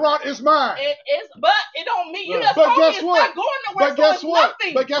 I'm bringing her around. It's mine. It is, but it don't mean you Look, just but told me guess it's what? not going nowhere. But so guess it's what?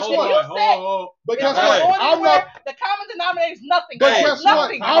 Nothing. But guess If what? you said But it's guess not what? going I'm anywhere, not. the common denominator is nothing. But It's guess what?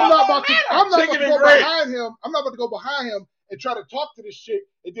 nothing. I'm It not don't about to. matter. I'm not about Chicken to go and grits. behind him. I'm not about to go behind him and try to talk to this chick,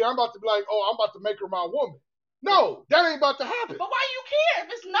 and then I'm about to be like, oh, I'm about to make her my woman. No, that ain't about to happen. But why you care?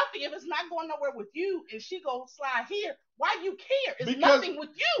 If it's nothing, if it's not going nowhere with you, and she go slide here, why you care? It's nothing with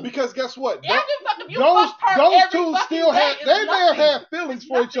you. Because guess what? Yeah, I give a fuck if you those fucked her those every two fucking still day, had. it's They may have nothing. had feelings It's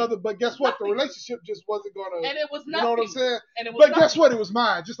for each nothing. other, but guess what? The Nothing. relationship just wasn't gonna. And it was You nothing. know what I'm saying? And it was But nothing. guess what? It was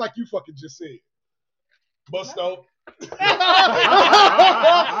mine, just like you fucking just said. Busto.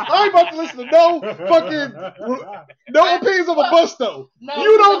 I ain't about to listen to no opinions of a Busto. No,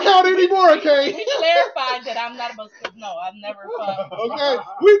 You don't count anymore, okay? We clarified that I'm not a Busto. No, I've never fucked. Okay,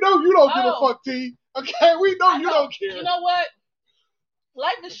 we know you don't give a No. fuck, T. Okay, we know I you don't care. You know what?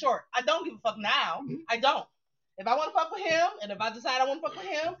 Life is short. I don't give a fuck now. I don't. If I want to fuck with him, and if I decide I want to fuck with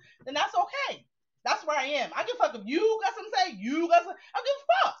him, then that's okay. That's where I am. I give a fuck if you got something to say. You got something. I give a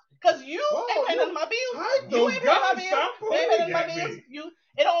fuck. Because you ain't paying none of my bills. You ain't paying my bills. You ain't paying none of my bills.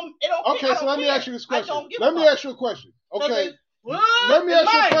 It don't Okay, so let me ask you this question. I don't give a Let me fuck. ask you a question. Okay, What? let me It's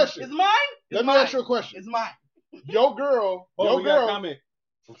ask you a mine. question. It's mine. It's Let me mine. ask you a question. It's mine. Your girl, Oh, your we got a girl. comment.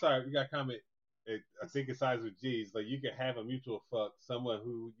 I'm sorry, we got a comment. I think it sides with G's. Like, you can have a mutual fuck, someone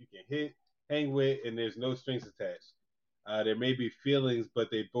who you can hit, hang with, and there's no strings attached. There may be feelings, but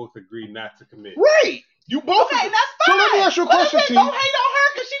they both agree not to commit. Right. You both. Okay, that's fine. So let me ask you a question, But T. don't hate on her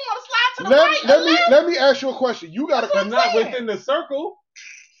because she want to slide to the right. Let me ask you a question. You got That's to what But not saying. within the circle.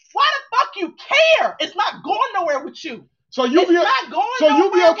 Why the fuck you care? It's not going nowhere with you. So you It's be not going so you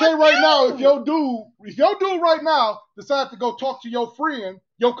be nowhere okay with right you. now if your dude right now decides to go talk to your friend,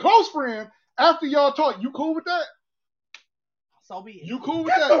 your close friend, after y'all talk. You cool with that? So be it. You cool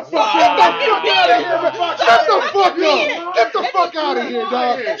with that? Wow. Get the fuck out of here, man. Shut the fuck up. Get the fuck out of here,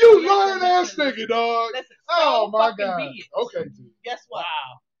 dog. You lying ass nigga, dog. Listen, Oh so my fucking god. be it. Okay, T. Guess what?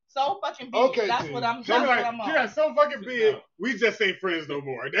 Wow. So fucking be Okay, it. That's T. what I'm. So That's like, what I'm on. yeah, so fucking big. We just ain't friends no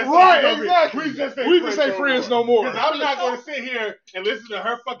more. That's what Right, it's gonna be. exactly. We just ain't friends no more. Because I'm not gonna sit here and listen to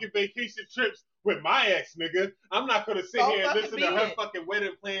her fucking vacation trips with my ex nigga. I'm not gonna sit So here and fucking listen be to her it. fucking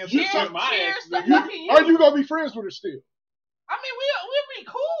wedding plans Cheers, with my cheers ex to nigga. fucking you. Are you gonna be friends with her still? I mean, we'll be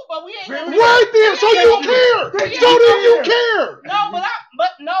cool, but we ain't gonna be. Right there. So you care. Thank So you. then you care. No, but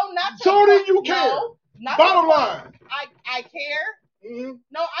no, not to So the then point. you care. No, not to Bottom the point. line. I care. Mhm.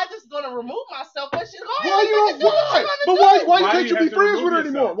 No, I just gonna remove myself. But she go ahead. Why you fucking do what why? you wanna But do. why Why can't do you you be have to friends with her remove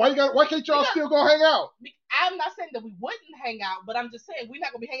anymore? yourself? Why can't y'all still go hang out? I'm not saying that we wouldn't hang out, but I'm just saying we're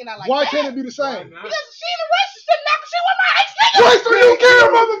not gonna be hanging out like Why that. can't it be the same? Because she in a relationship now. 'Cause she with my ex nigga. Right, so you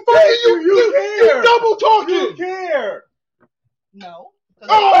care, motherfucker. You care. double talking. You care. No. Oh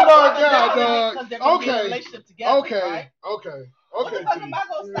my God, dog. Because they're gonna be in a Okay. relationship together. Okay. Right? Okay. What the Okay, fuck T. am I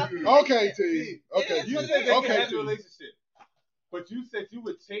gonna stop the Okay, relationship? T. Okay, It is You what T. said it they is. can Okay, have the T. relationship, but you said you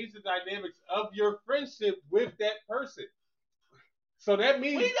would change the dynamics of your friendship with that person. So that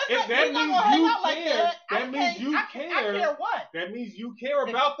means if that means you care, that means you I care. care what? That means you care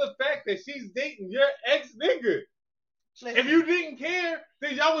about the fact that she's dating your ex nigga. Listen, If you didn't care,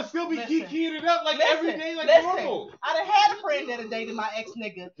 then y'all would still be Listen. kikiing it up like every day, like listen. normal. I done had a friend that had dated my ex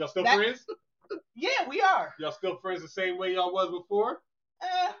nigga. Y'all still That- friends? Yeah, we are. Y'all still friends the same way y'all was before?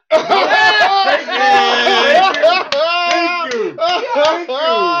 Thank you. Thank We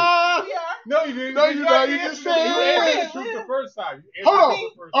are. No, you didn't. No, you not. You just said you yeah. answered the truth the first time. You Hold answered on. the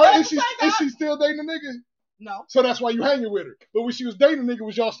truth the first All right, time. is she still dating a nigga? No, So that's why you hanging with her. But when she was dating a nigga,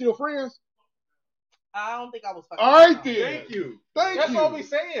 was y'all still friends? I don't think I was fucking. All right no. then. Thank you. Thank That's you. all we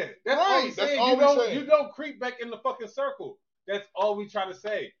saying. That's all Right, we that's saying. all You we don't, saying. you don't creep back in the fucking circle. That's all we trying to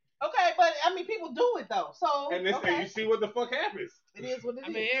say. Okay, but I mean, people do it though. So And this, okay. and you see what the fuck happens. It is what it is. I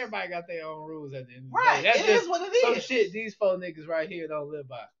mean, everybody got their own rules at the end of the Right. day. That's It just is what it some is. shit these four niggas right here don't live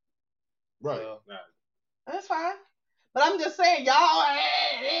by. Right. So, That's fine. But I'm just saying, y'all.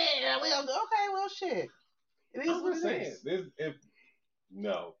 We don't do. Okay, well, shit. It is I'm what just it saying. is.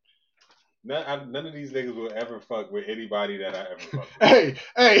 No. None of these niggas will ever fuck with anybody that I ever fuck with.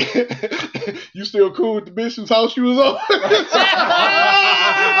 Hey, you still cool with the bitch whose house you was on?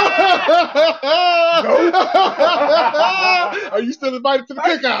 Are you still invited to the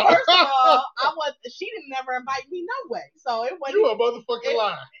First cookout? of all, she didn't never invite me no way. So it wasn't. You a motherfucking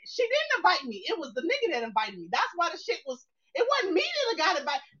lie. She didn't invite me. It was the nigga that invited me. That's why the shit was. It wasn't me that got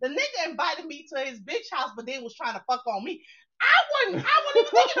invited. The nigga invited me to his bitch house, but then was trying to fuck on me. I wasn't even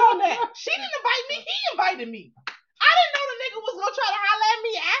thinking on that. She didn't invite me. He invited me. I didn't know the nigga was gonna try to holler at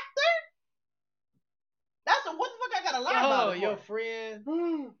me after. That's what the fuck I gotta lie about. oh, it your for? friend.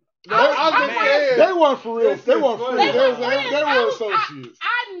 They weren't for real. They weren't for real. They weren't They friends. were associates.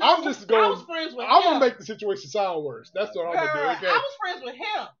 I know. I'm just going. I was friends with I'm him. gonna make the situation sound worse. That's what I'm gonna Girl, do. Okay. I was friends with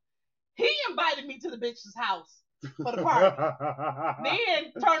him. He invited me to the bitch's house for the party.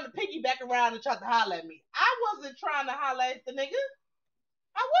 Then turned the piggyback around and tried to holler at me. I wasn't trying to holler at the nigga.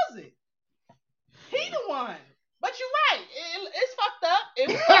 I wasn't. He the one. it's fucked up. It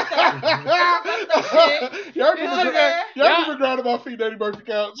was fucked up. Fucked up shit. Y'all You know been what I'm saying? regretting about feeding Eddie Murphy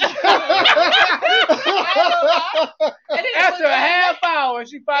couch. And then After a half hour,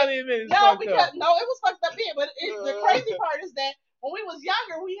 she finally admitted it's no, fucked because up. no, it was fucked up then. But the crazy part is that when we was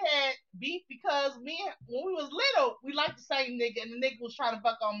younger, we had beef because when we was little, we liked the same nigga, and the nigga was trying to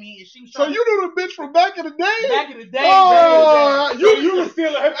fuck on me, and she was So trying you knew the bitch from back in the day? back in the day. Oh, You was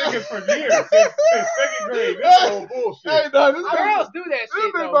stealing her niggas for years since second grade. This whole bullshit. Hey, no, this Girls do that this shit,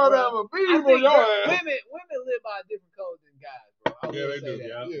 bitch though, about to bro. have a I beam on think your ass. women live by a different code than guys, bro. I Yeah, will they say do.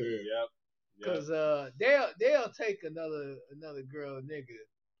 that. Yeah. Cause they'll take another girl nigga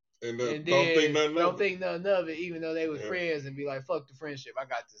And and don't then think nothing don't of it. think nothing of it, even though they was Yeah. friends, and be like, fuck the friendship, I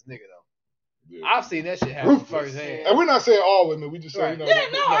got this nigga though. Yeah. I've seen that shit happen Ruthless. firsthand. And we're not saying all women. We just say, Right. you know. Yeah,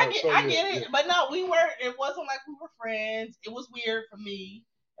 no, I get yeah, it. yeah. But no, we weren't. It wasn't like we were friends. It was weird for me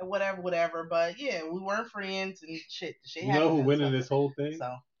and whatever. But yeah, we weren't friends and shit. The shit You know who happened, winning so- this whole thing?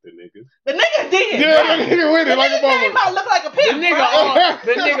 So The niggas. the nigga did. Yeah, bro. the nigga with The it like a nigga came mother. out look like a The pimp.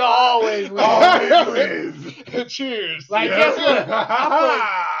 nigga bro. always wins. Always. Cheers. Like, Yeah. guess what?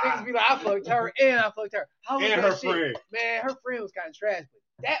 Niggas be like, I fucked her and I fucked her. How was And that her shit? friend. Man, her friend was kind of trash, but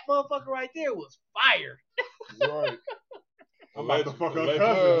that motherfucker right there was fire. Right. I'm about to fuck her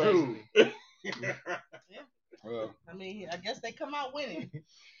Allegedly. cousin too. Well, I mean, I guess they come out winning.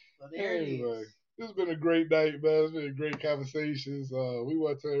 So there it anyway, is. this has been a great night, man. It's been great conversations. We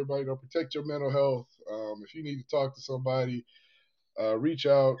want to tell everybody, protect your mental health. If you need to talk to somebody, reach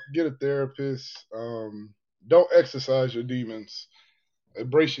out, get a therapist. Don't exercise your demons.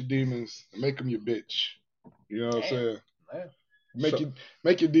 Embrace your demons and make them your bitch. You know what I'm saying? Man.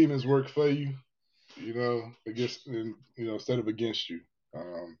 Make your demons work for you. You know, instead of against you.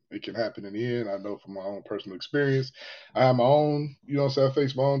 It can happen in the end. I know from my own personal experience. I have my own, I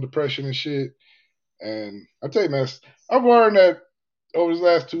face my own depression and shit. And I tell you, man, I've learned that over the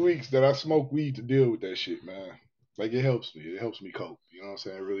last 2 weeks that I smoke weed to deal with that shit, man. Like, it helps me. It helps me cope. You know what I'm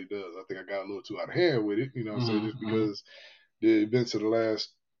saying? It really does. I think I got a little too out of hand with it, you know what I'm saying? Just because the events of the last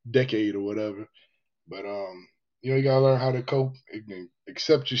decade or whatever. But, you gotta learn how to cope,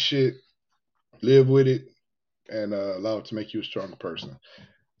 accept your shit, live with it, and allow it to make you a stronger person.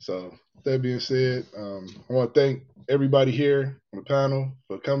 So, that being said, I want to thank everybody here on the panel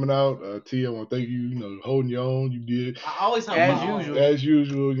for coming out. T, I want to thank you, holding your own. You did. I always hold As my own. usual. As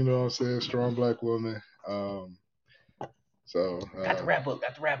usual, you know what I'm saying? Strong black woman. Got to wrap up.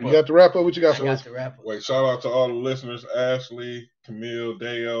 You got to wrap up. What you got I for got us? to wrap up. Wait, shout out to all the listeners: Ashley, Camille,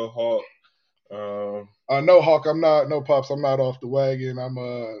 Dale, Hawk. No, Hawk, I'm not. No, Pops, I'm not off the wagon. I'm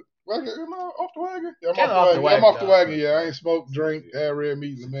am I off the wagon? Yeah, I'm Kinda off the wagon. I'm off the dog. wagon. Yeah, I ain't smoked, drink, had red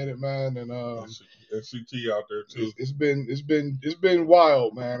meat in a minute, man. And And CT out there too. it's been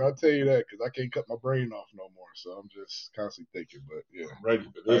wild, man. I'll tell you that because I can't cut my brain off no more. So I'm just constantly thinking. But yeah. Ready for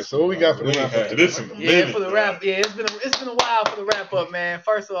All right, this. so what we got for the We ain't wrap up? had this in a Yeah, minute, for the though. wrap. Yeah, it's been a while for the wrap up, man.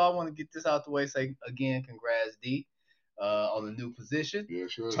 First of all, I want to get this out the way. Say again, congrats, D, on the new position. Yeah,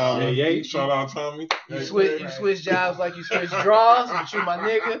 sure. Tommy, Yeah. shout out Tommy. You switch jobs like you switch draws, but you my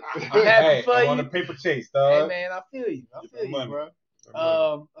nigga. I'm happy for I'm you. on a paper chase, Hey dog. man, I feel you. Get that money.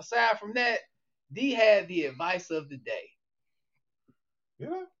 Bro. Aside from that, D had the advice of the day.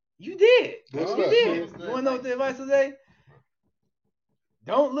 Yeah. You did. What's You that? did. You want to know what the advice of the day?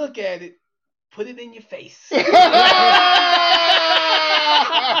 Don't look at it. Put it in your face.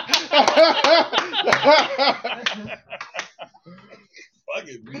 Fuck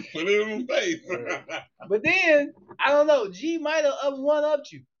it, put it in the face. But then, I don't know, G might have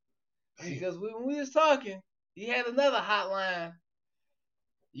one-upped you. Because when we was talking, he had another hotline.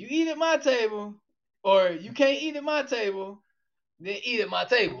 You eat at my table, or you can't eat at my table, then eat at my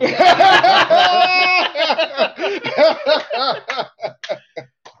table.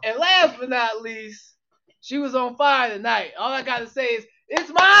 And last but not least, she was on fire tonight. All I gotta say is,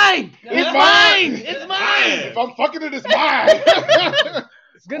 it's mine! It's mine! It's mine! If I'm fucking it, it's mine.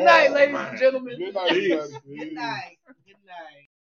 Good night, ladies and gentlemen. Good night, everybody. Good night. Good night.